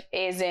life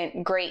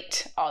isn't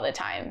great all the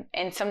time.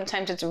 And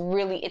sometimes it's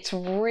really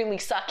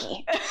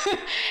sucky.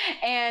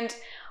 And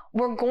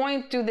we're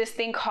going through this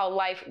thing called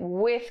life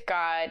with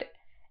God,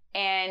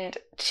 and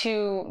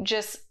to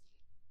just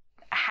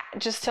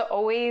to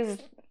always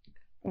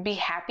be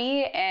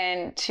happy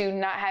and to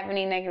not have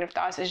any negative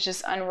thoughts is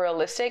just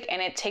unrealistic,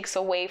 and it takes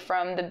away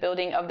from the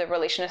building of the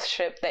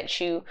relationship that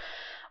you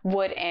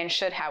would and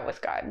should have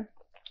with God.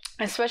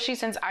 Especially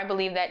since I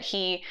believe that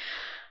he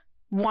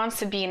wants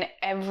to be in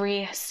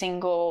every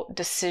single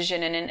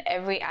decision and in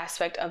every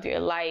aspect of your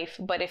life.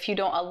 But if you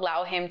don't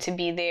allow him to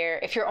be there,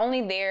 if you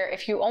only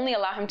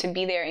allow him to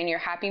be there in your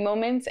happy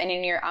moments and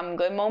in your I'm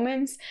good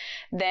moments,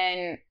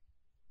 then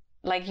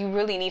like, you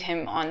really need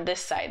him on this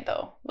side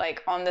though.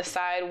 Like, on the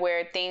side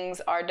where things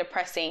are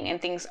depressing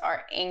and things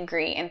are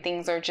angry and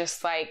things are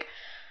just like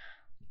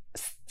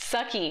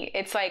sucky.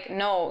 It's like,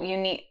 no,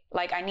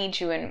 I need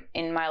you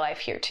in my life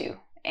here too.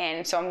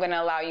 And so I'm going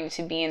to allow you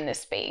to be in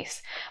this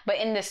space. But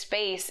in this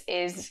space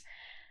is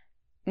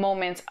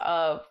moments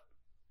of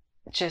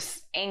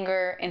just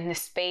anger. In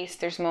this space,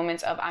 there's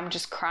moments of, I'm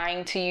just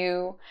crying to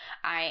you.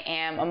 I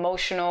am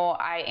emotional.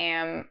 I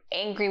am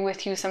angry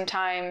with you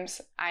sometimes.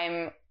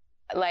 I'm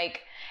like,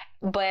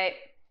 but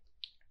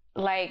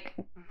like,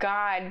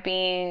 God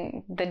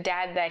being the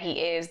dad that he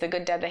is, the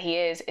good dad that he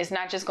is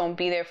not just going to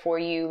be there for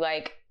you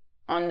like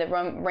on the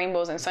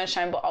rainbows and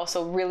sunshine, but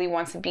also really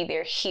wants to be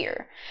there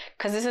here.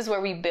 Because this is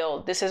where we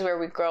build, this is where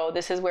we grow,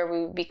 this is where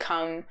we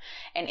become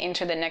and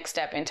enter the next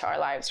step into our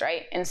lives,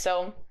 right? And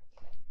so,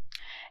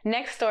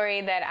 next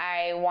story that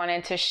I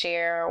wanted to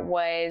share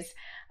was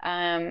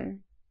the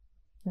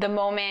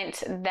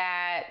moment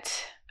that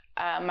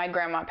my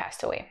grandma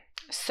passed away.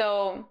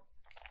 So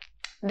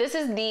this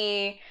is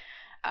the,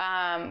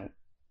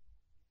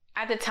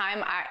 at the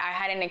time I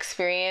hadn't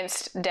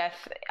experienced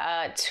death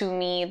to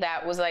me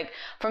that was like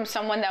from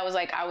someone that was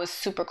like I was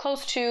super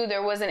close to.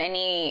 There wasn't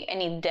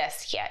any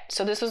deaths yet.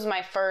 So this was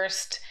my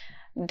first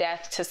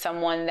death to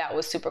someone that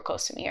was super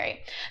close to me, right?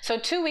 So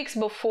 2 weeks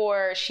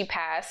before she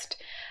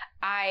passed,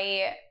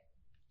 I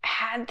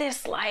had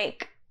this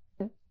like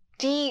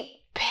deep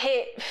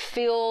pit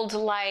filled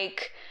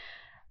like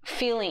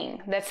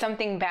feeling that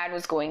something bad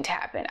was going to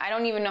happen. I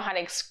don't even know how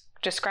to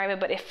describe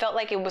it, but it felt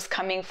like it was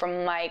coming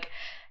from like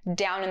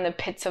down in the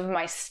pits of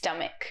my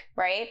stomach,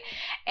 right?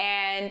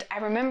 And I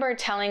remember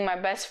telling my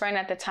best friend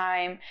at the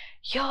time,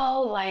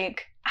 yo,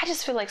 like, I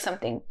just feel like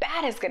something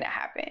bad is gonna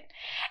happen.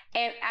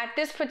 And at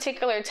this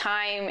particular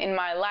time in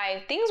my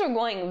life, things were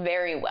going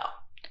very well.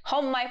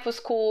 Home life was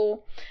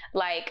cool.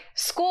 Like,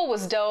 school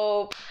was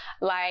dope.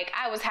 Like,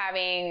 I was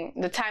having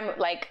the time,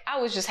 like, I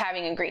was just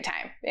having a great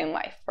time in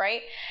life,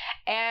 right?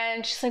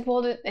 And she's like,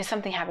 well, is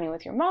something happening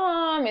with your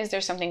mom? Is there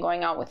something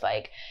going on with,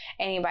 like,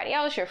 anybody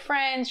else, your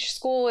friends, your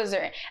school? Is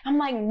there? I'm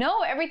like,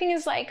 no, everything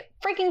is, like,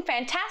 freaking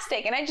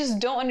fantastic. And I just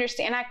don't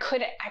understand. I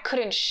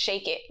couldn't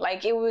shake it.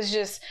 Like, it was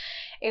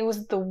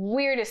the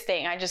weirdest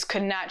thing. I just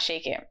could not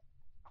shake it.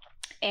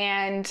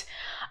 And,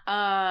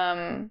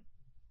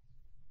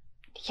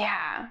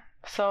 yeah,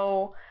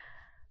 so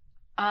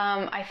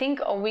I think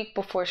a week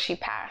before she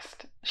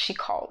passed, she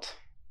called,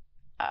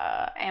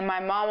 and my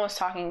mom was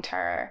talking to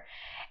her,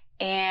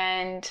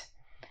 and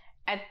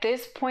at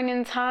this point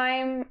in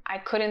time, I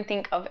couldn't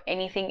think of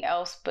anything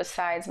else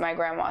besides my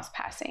grandma's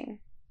passing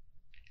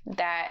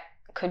that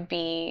could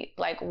be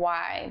like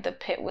why the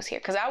pit was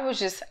here, because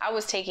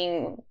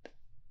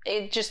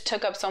it just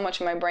took up so much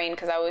of my brain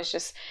because I was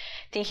just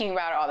thinking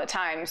about it all the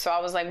time. So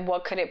I was like,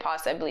 what could it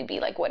possibly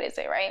be? Like, what is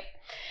it, right?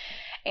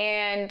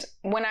 And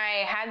when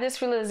I had this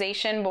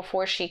realization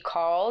before she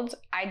called,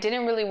 I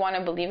didn't really want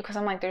to believe it because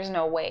I'm like, there's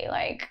no way.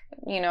 Like,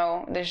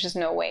 there's just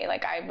no way.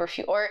 Like, I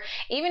refuse. Or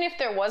even if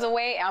there was a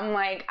way, I'm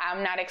like,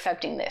 I'm not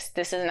accepting this.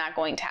 This is not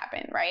going to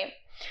happen, right?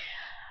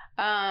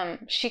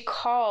 She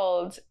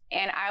called,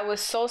 and I was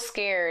so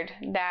scared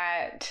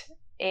that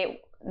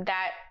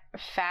that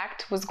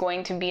fact was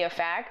going to be a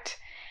fact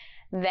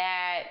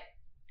that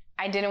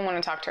I didn't want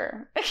to talk to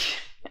her.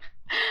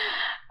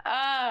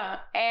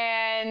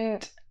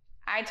 And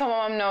I told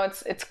my mom, no,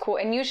 it's cool.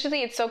 And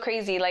usually it's so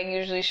crazy. Like,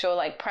 usually she'll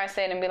like press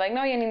it and be like,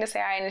 no, you need to say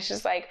hi. And it's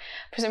just like,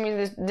 for some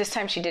reason, this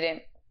time she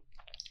didn't.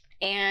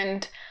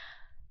 And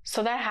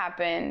so that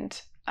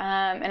happened.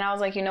 And I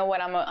was like, you know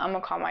what? I'm gonna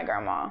call my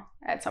grandma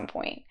at some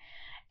point.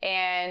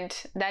 And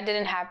that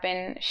didn't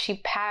happen.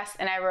 She passed,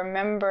 and I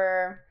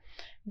remember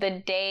the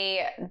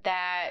day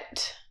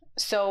that,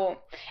 so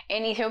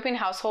in Ethiopian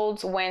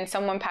households, when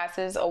someone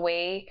passes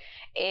away,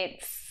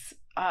 it's,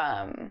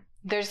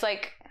 there's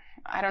like,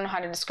 I don't know how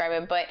to describe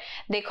it, but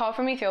they call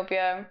from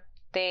Ethiopia.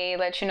 They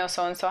let you know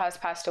so-and-so has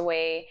passed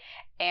away.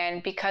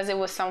 And because it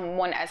was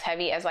someone as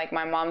heavy as like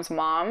my mom's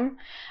mom,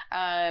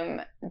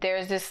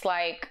 there's this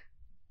like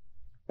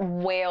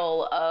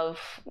wail of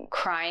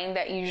crying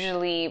that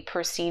usually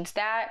precedes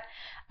that.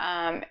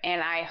 And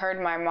I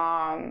heard my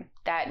mom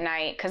that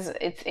night, because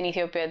it's in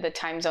Ethiopia, the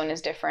time zone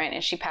is different,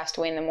 and she passed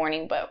away in the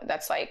morning, but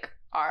that's like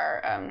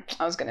our,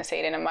 I was going to say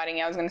it in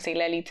Amharic, I was going to say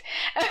Lelit,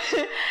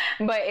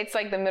 but it's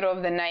like the middle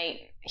of the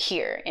night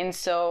here. And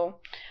so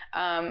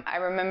I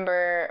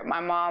remember my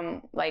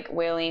mom like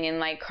wailing and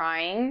like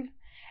crying,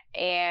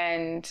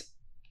 and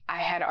I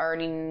had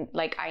already,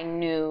 like, I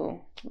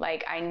knew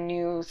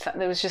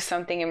there was just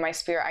something in my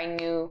spirit. I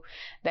knew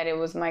that it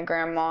was my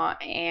grandma,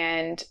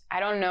 and I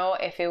don't know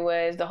if it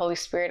was the Holy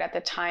Spirit at the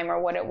time or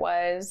what it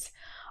was,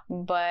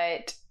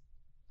 but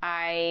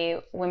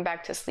I went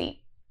back to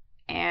sleep.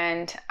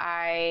 And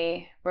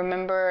I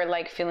remember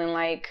like feeling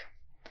like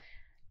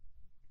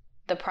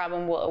the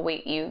problem will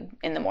await you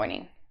in the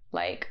morning.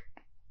 Like,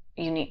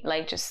 you need,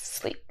 like, just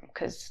sleep,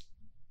 because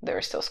there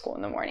was still school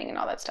in the morning and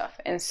all that stuff.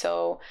 And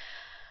so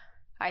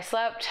I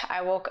slept,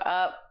 I woke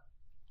up,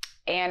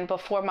 and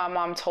before my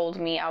mom told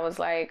me, I was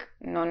like,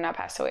 Nonna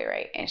passed away,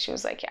 right? And she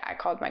was like, yeah, I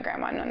called my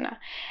grandma Nonna.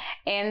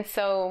 And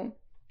so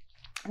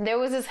there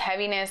was this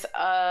heaviness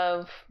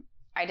of,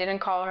 I didn't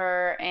call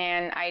her,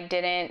 and I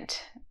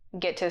didn't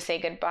get to say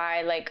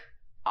goodbye like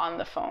on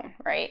the phone,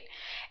 right?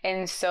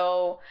 And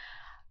so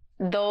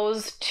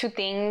those two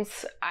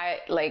things I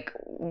like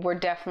were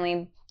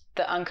definitely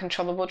the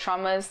uncontrollable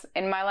traumas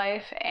in my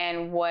life,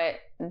 and what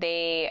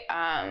they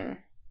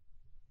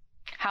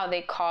how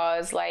they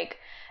cause like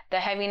the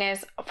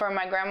heaviness for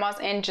my grandma's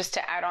end. Just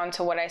to add on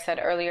to what I said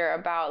earlier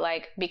about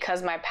like,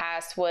 because my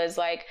past was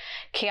like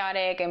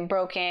chaotic and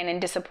broken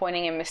and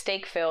disappointing and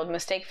mistake filled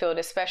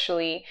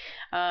especially,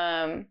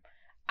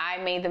 I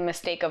made the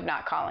mistake of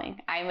not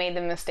calling. I made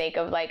the mistake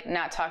of like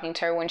not talking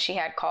to her when she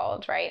had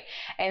called, right?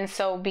 And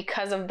so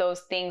because of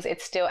those things,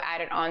 it still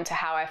added on to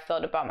how I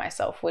felt about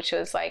myself, which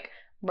was like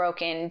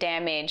broken,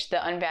 damaged, the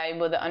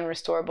unvaluable, the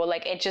unrestorable.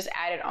 Like, it just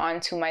added on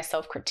to my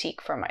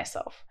self-critique for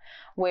myself,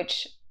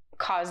 which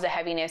caused the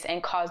heaviness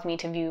and caused me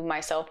to view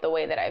myself the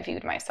way that I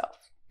viewed myself.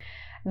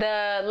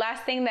 The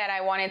last thing that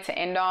I wanted to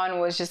end on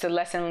was just the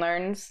lesson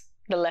learned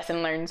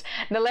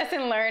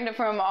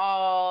from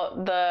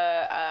all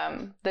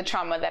the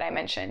trauma that I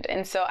mentioned.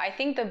 And so I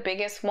think the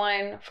biggest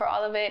one for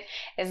all of it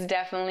is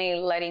definitely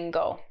letting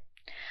go.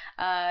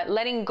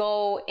 Letting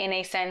go in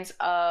a sense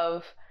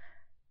of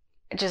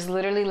just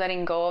literally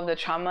letting go of the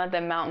trauma,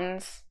 the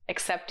mountains,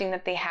 accepting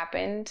that they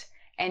happened,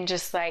 and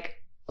just like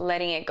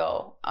letting it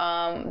go.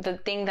 The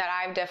thing that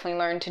I've definitely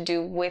learned to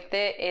do with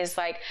it is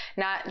like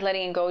not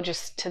letting it go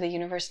just to the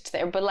universe,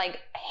 but like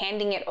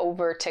handing it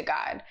over to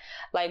God.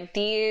 Like,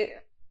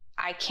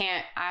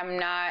 I'm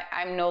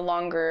no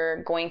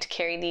longer going to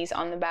carry these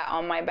on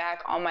my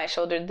back, on my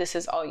shoulder. This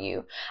is all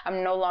you.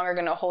 I'm no longer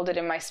going to hold it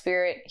in my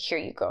spirit. Here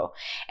you go.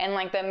 And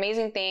like, the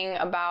amazing thing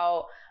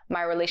about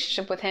my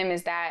relationship with him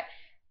is that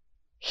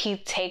he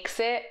takes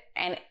it,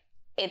 and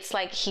it's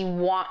like he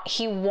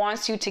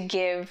wants you to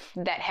give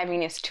that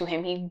heaviness to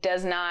him. He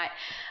does not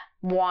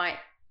want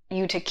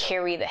you to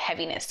carry the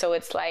heaviness. So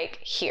it's like,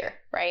 here,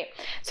 right?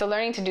 So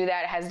learning to do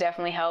that has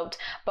definitely helped,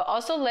 but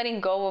also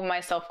letting go of my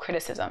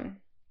self-criticism.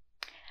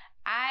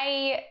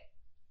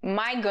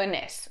 My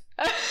goodness,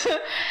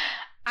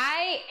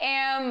 I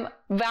am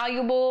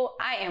valuable.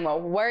 I am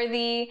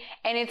worthy.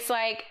 And it's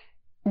like,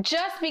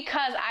 just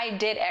because I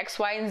did X,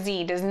 Y, and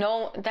Z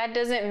that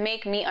doesn't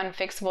make me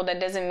unfixable. That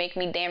doesn't make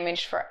me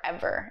damaged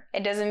forever.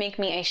 It doesn't make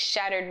me a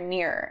shattered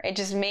mirror. It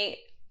just make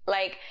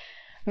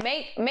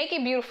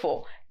it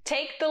beautiful.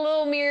 Take the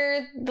little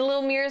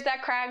mirrors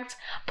that cracked,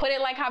 put it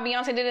like how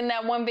Beyonce did in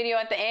that one video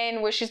at the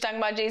end where she's talking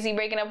about Jay-Z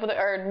breaking up with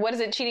her, or what is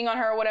it, cheating on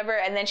her or whatever,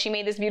 and then she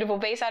made this beautiful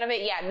vase out of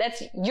it. Yeah,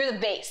 you're the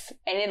vase,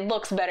 and it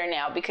looks better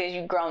now because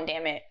you've grown,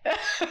 damn it.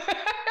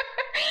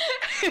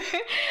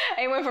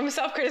 I went from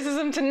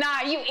self-criticism to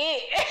nah, you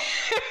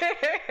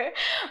it.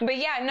 But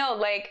yeah, no,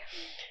 like,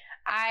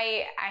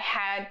 I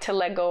had to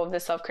let go of the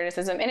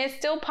self-criticism, and it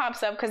still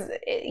pops up because,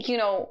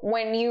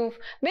 when you've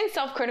been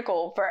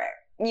self-critical for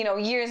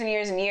years and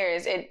years and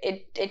years,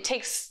 it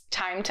takes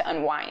time to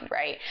unwind,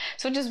 right?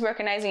 So just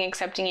recognizing,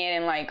 accepting it,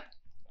 and like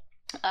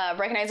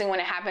recognizing when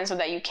it happens so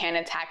that you can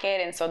attack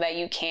it, and so that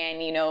you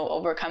can,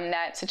 overcome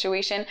that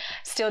situation.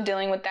 Still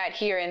dealing with that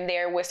here and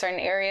there with certain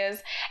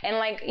areas, and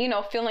like,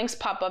 feelings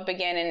pop up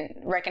again, and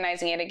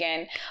recognizing it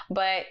again.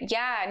 But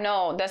yeah,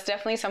 no, that's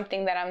definitely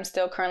something that I'm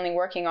still currently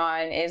working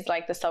on, is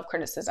like the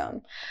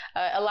self-criticism.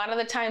 A lot of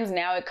the times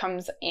now it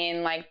comes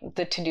in like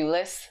the to-do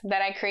list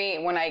that I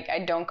create when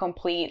I don't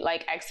complete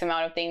like X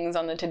amount of things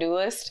on the to-do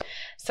list.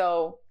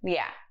 So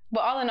yeah,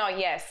 But all in all,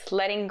 yes,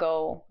 letting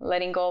go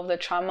of the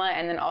trauma,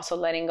 and then also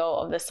letting go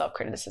of the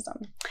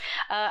self-criticism.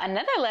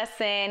 Another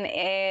lesson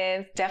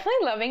is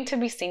definitely loving to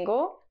be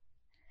single,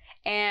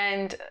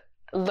 and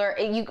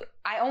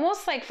I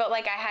almost like felt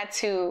like I had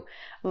to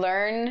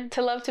learn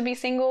to love to be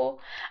single.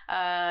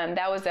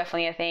 That was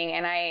definitely a thing,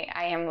 and I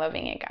am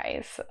loving it,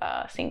 guys.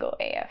 Single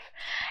AF.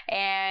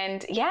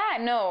 And yeah,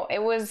 no,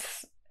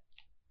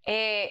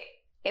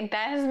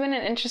 that has been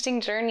an interesting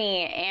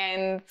journey,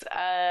 and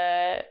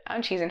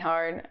I'm cheesing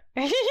hard.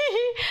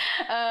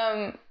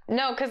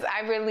 No, because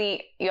I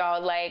really,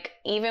 y'all, like,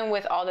 even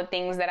with all the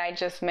things that I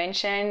just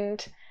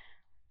mentioned,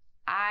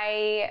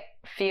 I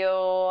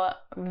feel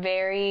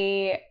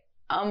very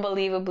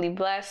unbelievably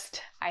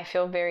blessed. I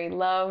feel very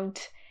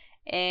loved,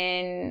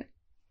 and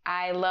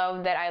I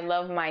love that I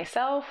love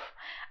myself.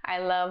 I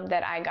love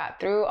that I got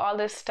through all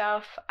this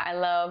stuff. I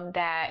love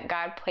that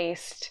God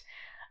placed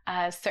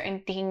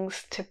certain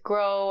things to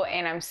grow,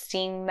 and I'm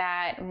seeing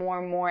that more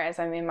and more as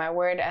I'm in my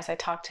word, as I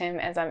talk to him,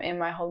 as I'm in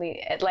my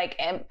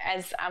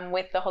as I'm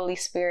with the Holy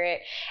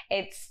Spirit.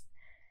 It's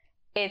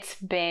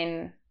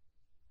been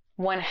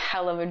one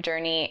hell of a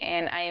journey,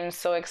 and I am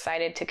so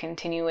excited to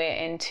continue it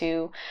and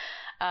to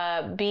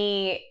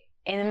be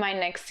in my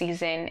next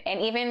season. And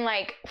even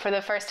like for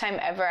the first time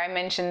ever, I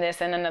mentioned this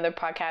in another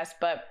podcast,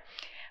 but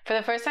for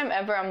the first time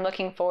ever, I'm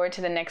looking forward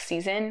to the next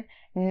season,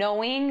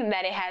 knowing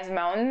that it has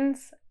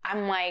mountains.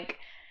 I'm like,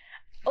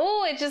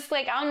 oh, it's just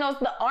like, I don't know, it's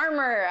the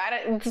armor.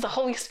 It's the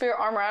Holy Spirit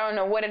armor. I don't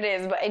know what it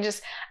is, but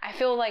I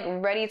feel like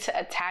ready to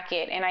attack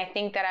it. And I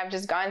think that I've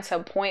just gotten to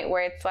a point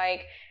where it's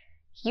like,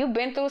 you've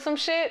been through some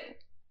shit,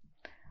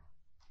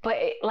 but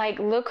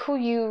look who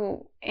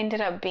you ended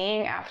up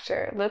being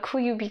after. Look who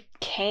you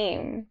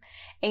became.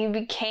 And you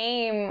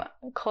became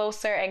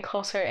closer and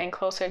closer and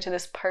closer to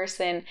this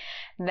person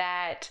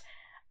that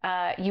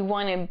you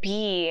want to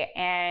be.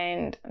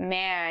 And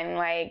man,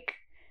 like,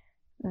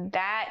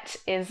 that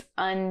is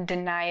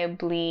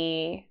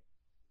undeniably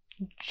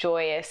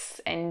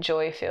joyous and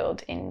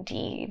joy-filled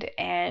indeed.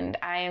 And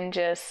I'm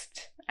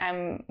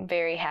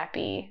very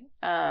happy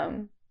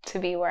to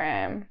be where I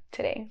am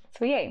today.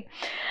 So yay.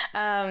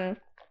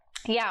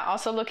 Yeah,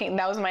 also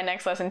that was my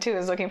next lesson too,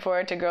 is looking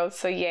forward to growth.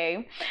 So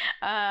yay.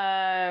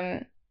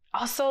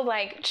 Also,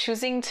 like,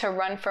 choosing to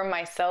run for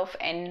myself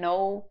and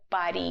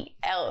nobody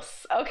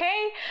else.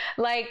 Okay?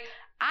 Like,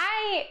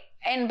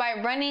 and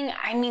by running,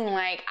 I mean,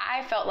 like,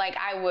 I felt like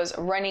I was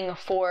running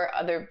for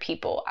other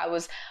people. I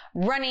was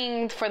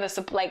running for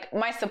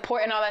my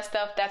support and all that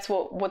stuff. That's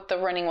what the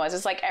running was.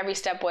 It's like every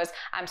step was,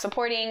 I'm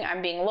supporting,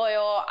 I'm being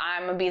loyal,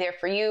 I'm gonna be there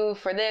for you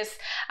for this.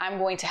 I'm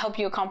going to help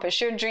you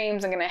accomplish your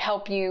dreams. I'm gonna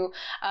help you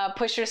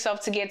push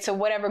yourself to get to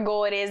whatever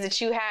goal it is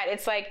that you had.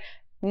 It's like,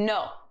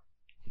 no,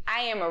 I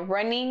am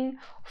running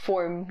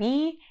for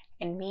me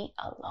and me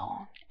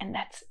alone. And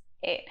that's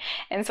it.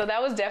 And so that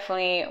was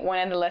definitely one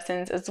of the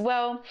lessons as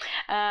well.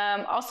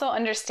 Also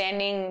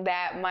understanding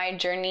that my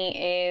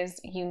journey is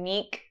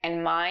unique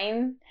and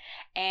mine,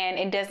 and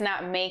it does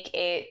not make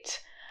it,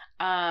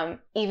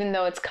 even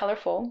though it's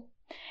colorful,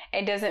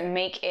 it doesn't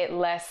make it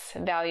less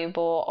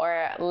valuable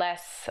or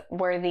less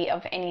worthy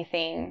of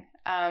anything,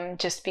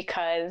 just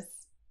because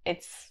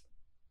it's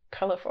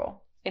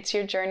colorful. It's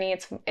your journey.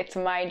 It's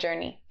my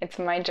journey. It's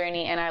my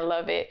journey, and I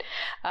love it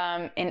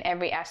in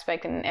every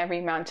aspect, in every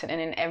mountain,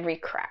 and in every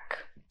crack.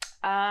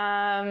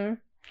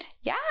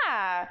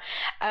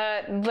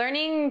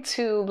 Learning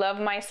to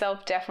love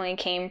myself definitely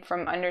came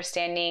from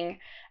understanding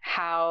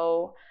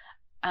how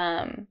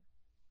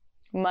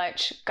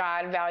much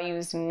God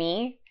values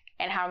me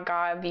and how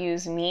God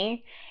views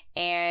me,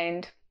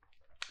 and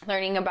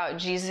learning about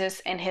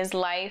Jesus and his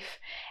life,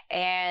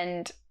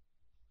 and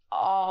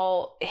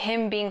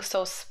him being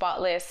so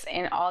spotless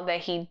in all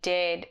that he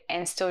did,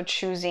 and still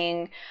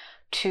choosing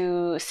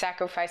to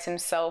sacrifice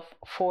himself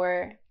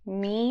for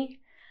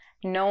me,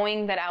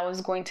 knowing that I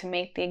was going to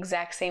make the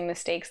exact same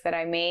mistakes that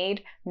I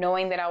made,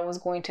 knowing that I was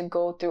going to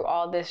go through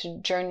all this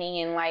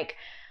journey, and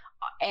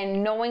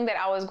knowing that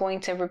I was going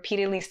to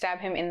repeatedly stab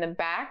him in the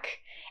back,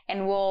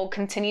 and will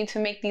continue to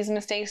make these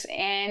mistakes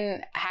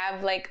and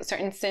have like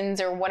certain sins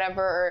or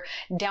whatever, or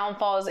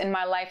downfalls in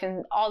my life,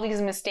 and all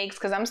these mistakes,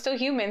 because I'm still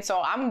human,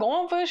 so I'm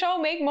going for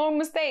sure make more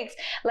mistakes.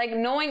 Like,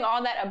 knowing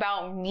all that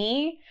about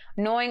me,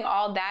 knowing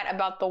all that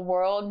about the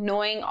world,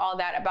 knowing all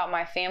that about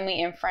my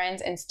family and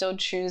friends, and still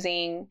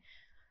choosing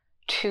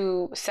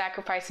to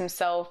sacrifice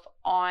himself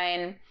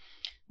on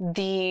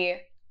the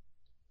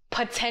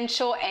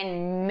potential,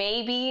 and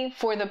maybe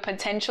for the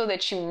potential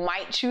that you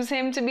might choose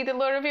him to be the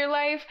Lord of your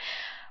life,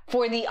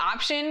 for the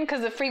option,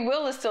 because the free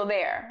will is still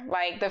there.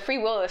 Like, the free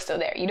will is still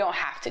there. You don't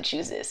have to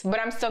choose this,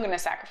 but I'm still going to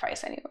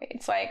sacrifice anyway.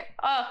 It's like,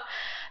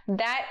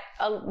 that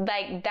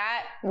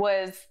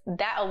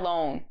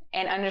alone,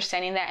 and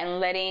understanding that and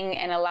letting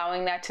and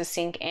allowing that to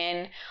sink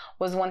in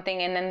was one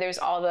thing. And then there's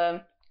all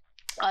the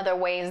other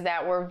ways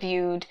that we're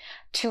viewed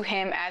to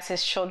him as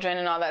his children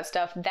and all that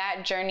stuff.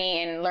 That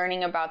journey and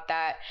learning about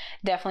that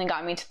definitely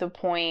got me to the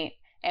point,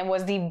 and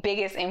was the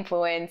biggest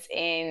influence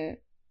in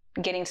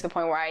getting to the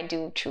point where I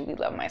do truly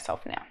love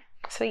myself now.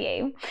 So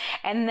yay.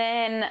 And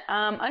then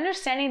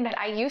understanding that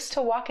I used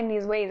to walk in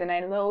these ways and I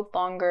no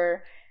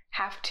longer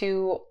have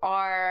to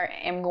or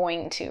am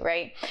going to,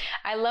 right?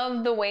 I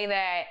love the way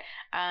that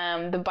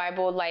the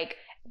Bible like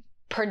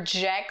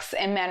projects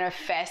and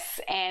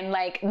manifests and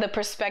like the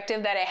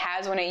perspective that it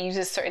has when it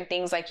uses certain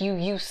things, like you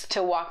used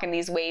to walk in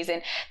these ways.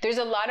 And there's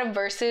a lot of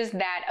verses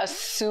that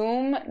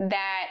assume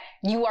that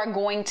you are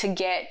going to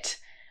get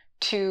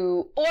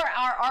to or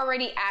are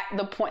already at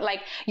the point, like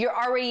you're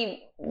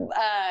already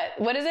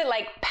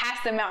like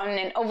past the mountain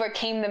and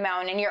overcame the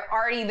mountain and you're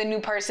already the new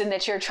person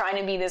that you're trying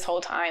to be this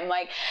whole time.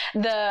 Like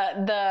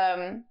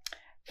the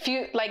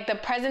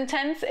present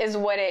tense is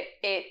what it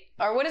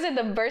or what is it,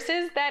 the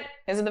verses that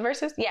is it the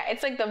verses? Yeah,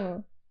 it's like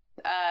the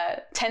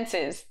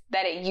tenses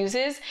that it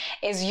uses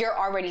is you're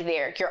already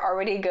there, you're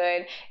already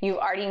good, you've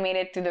already made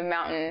it through the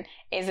mountain,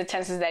 is the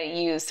tenses that it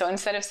used. So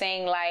instead of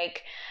saying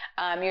like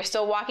you're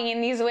still walking in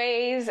these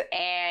ways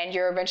and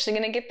you're eventually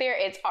going to get there,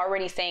 it's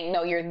already saying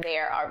no, you're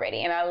there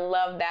already. And I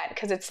love that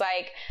because it's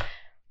like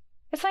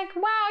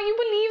wow, you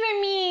believe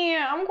in me,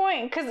 I'm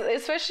going, because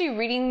especially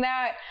reading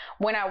that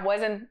when I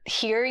wasn't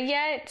here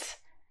yet,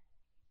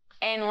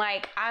 and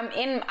like I'm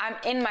in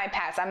my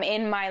past, I'm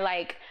in my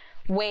like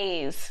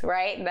ways,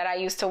 right, that I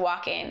used to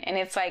walk in, and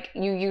it's like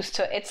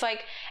it's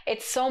like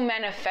it's so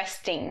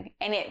manifesting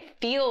and it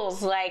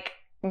feels like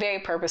very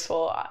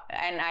purposeful,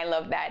 and I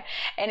love that.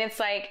 And it's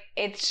like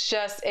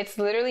it's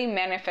literally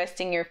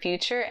manifesting your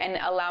future and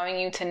allowing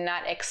you to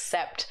not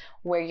accept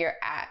where you're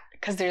at,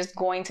 because there's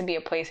going to be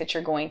a place that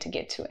you're going to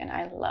get to, and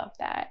I love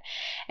that.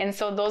 And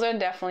so those are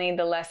definitely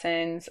the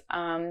lessons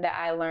that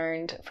I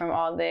learned from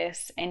all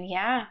this. And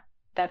yeah,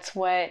 that's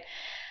what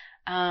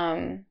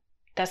I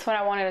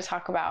wanted to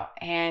talk about,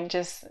 and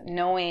just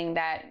knowing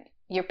that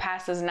your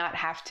past does not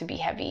have to be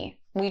heavy.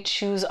 We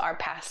choose our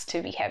past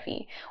to be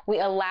heavy. We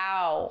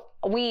allow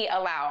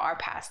our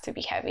past to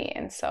be heavy.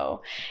 And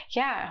so,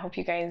 yeah, I hope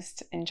you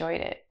guys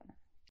enjoyed it.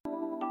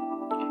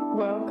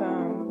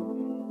 Welcome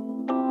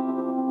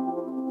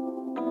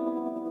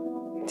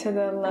to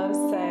the love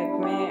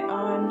segment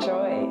on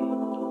Joy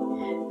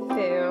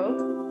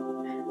Filled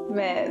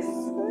Mess.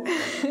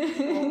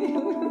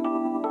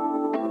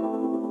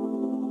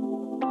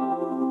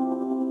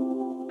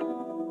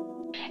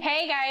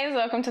 Hey guys,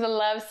 welcome to the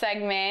love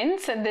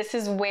segment. This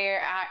is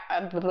where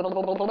this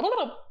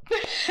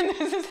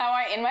is how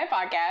I end my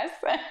podcast.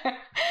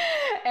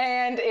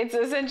 And it's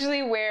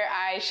essentially where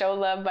I show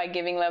love by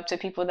giving love to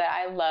people that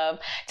I love.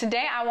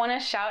 Today, I want to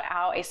shout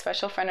out a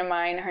special friend of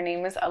mine. Her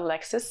name is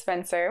Alexis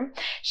Spencer.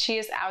 She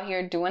is out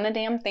here doing the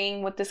damn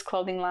thing with this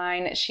clothing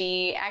line.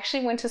 She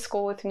actually went to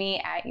school with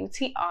me at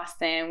UT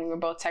Austin. We were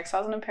both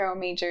textiles and apparel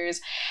majors.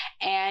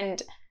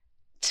 And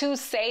to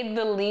say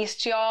the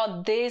least,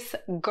 y'all, this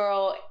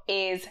girl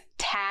is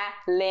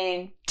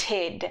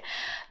talented.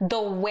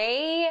 The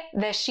way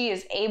that she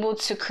is able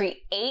to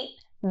create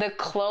the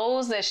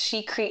clothes that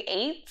she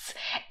creates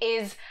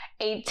is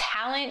a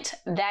talent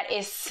that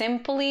is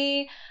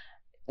simply,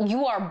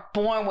 you are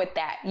born with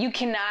that. You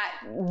cannot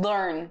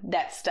learn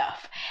that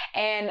stuff.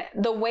 And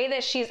the way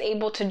that she's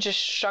able to just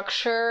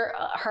structure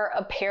her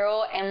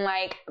apparel and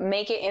like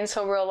make it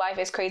into real life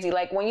is crazy.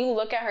 Like when you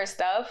look at her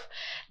stuff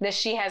that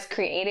she has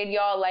created,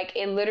 y'all, like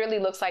it literally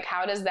looks like,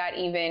 how does that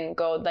even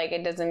go? Like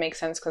it doesn't make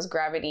sense because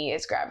gravity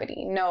is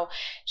gravity. No,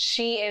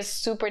 she is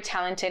super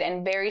talented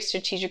and very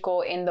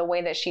strategical in the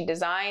way that she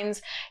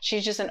designs.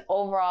 She's just an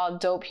overall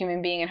dope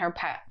human being, and her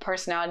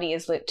personality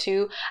is lit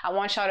too. I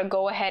want y'all to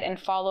go ahead and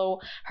follow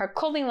her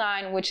clothing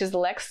line, which is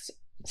Lex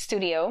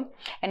Studio,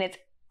 and it's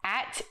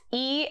at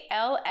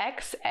ELXSTUDIO,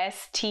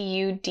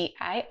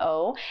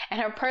 and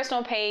her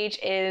personal page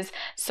is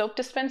Soap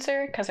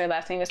Dispenser, because her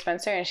last name is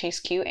Spencer and she's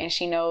cute and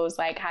she knows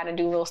like how to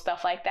do little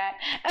stuff like that.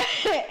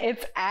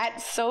 It's at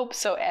Soap,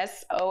 so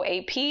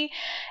SOAPDA,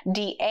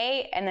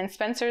 and then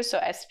Spencer, so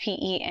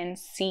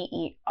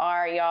SPENCER.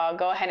 Y'all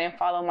go ahead and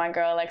follow my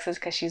girl Alexis,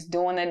 because she's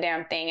doing the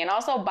damn thing. And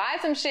also buy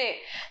some shit,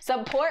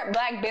 support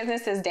Black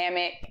businesses, damn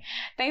it.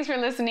 Thanks for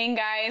listening,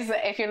 guys.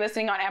 If you're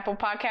listening on Apple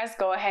Podcasts,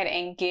 go ahead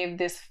and give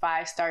this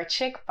 5-star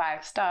chick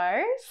 5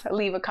 stars.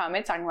 Leave a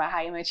comment talking about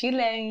how much you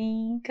love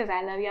me, because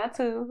I love y'all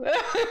too.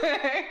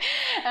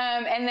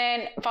 And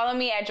then follow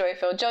me at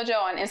Joyfilled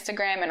Jojo on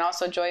Instagram, and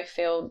also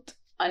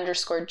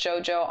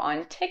Joyfilled_Jojo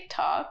on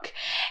TikTok.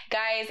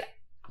 Guys,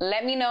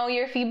 let me know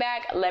your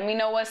feedback. Let me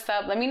know what's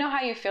up. Let me know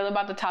how you feel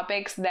about the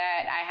topics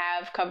that I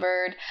have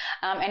covered.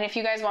 And if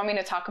you guys want me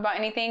to talk about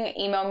anything,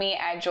 email me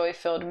at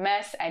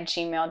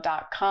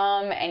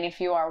joyfilledmess@gmail.com. And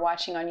if you are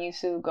watching on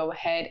YouTube, go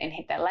ahead and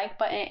hit that like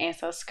button and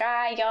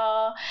subscribe,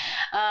 y'all.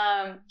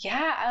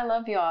 Yeah, I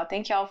love y'all.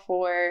 Thank y'all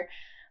for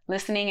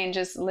listening and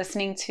just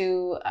listening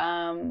to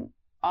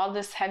all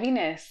this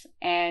heaviness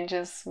and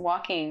just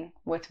walking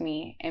with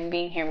me and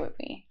being here with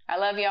me. I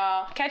love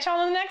y'all. Catch y'all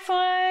on the next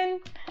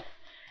one.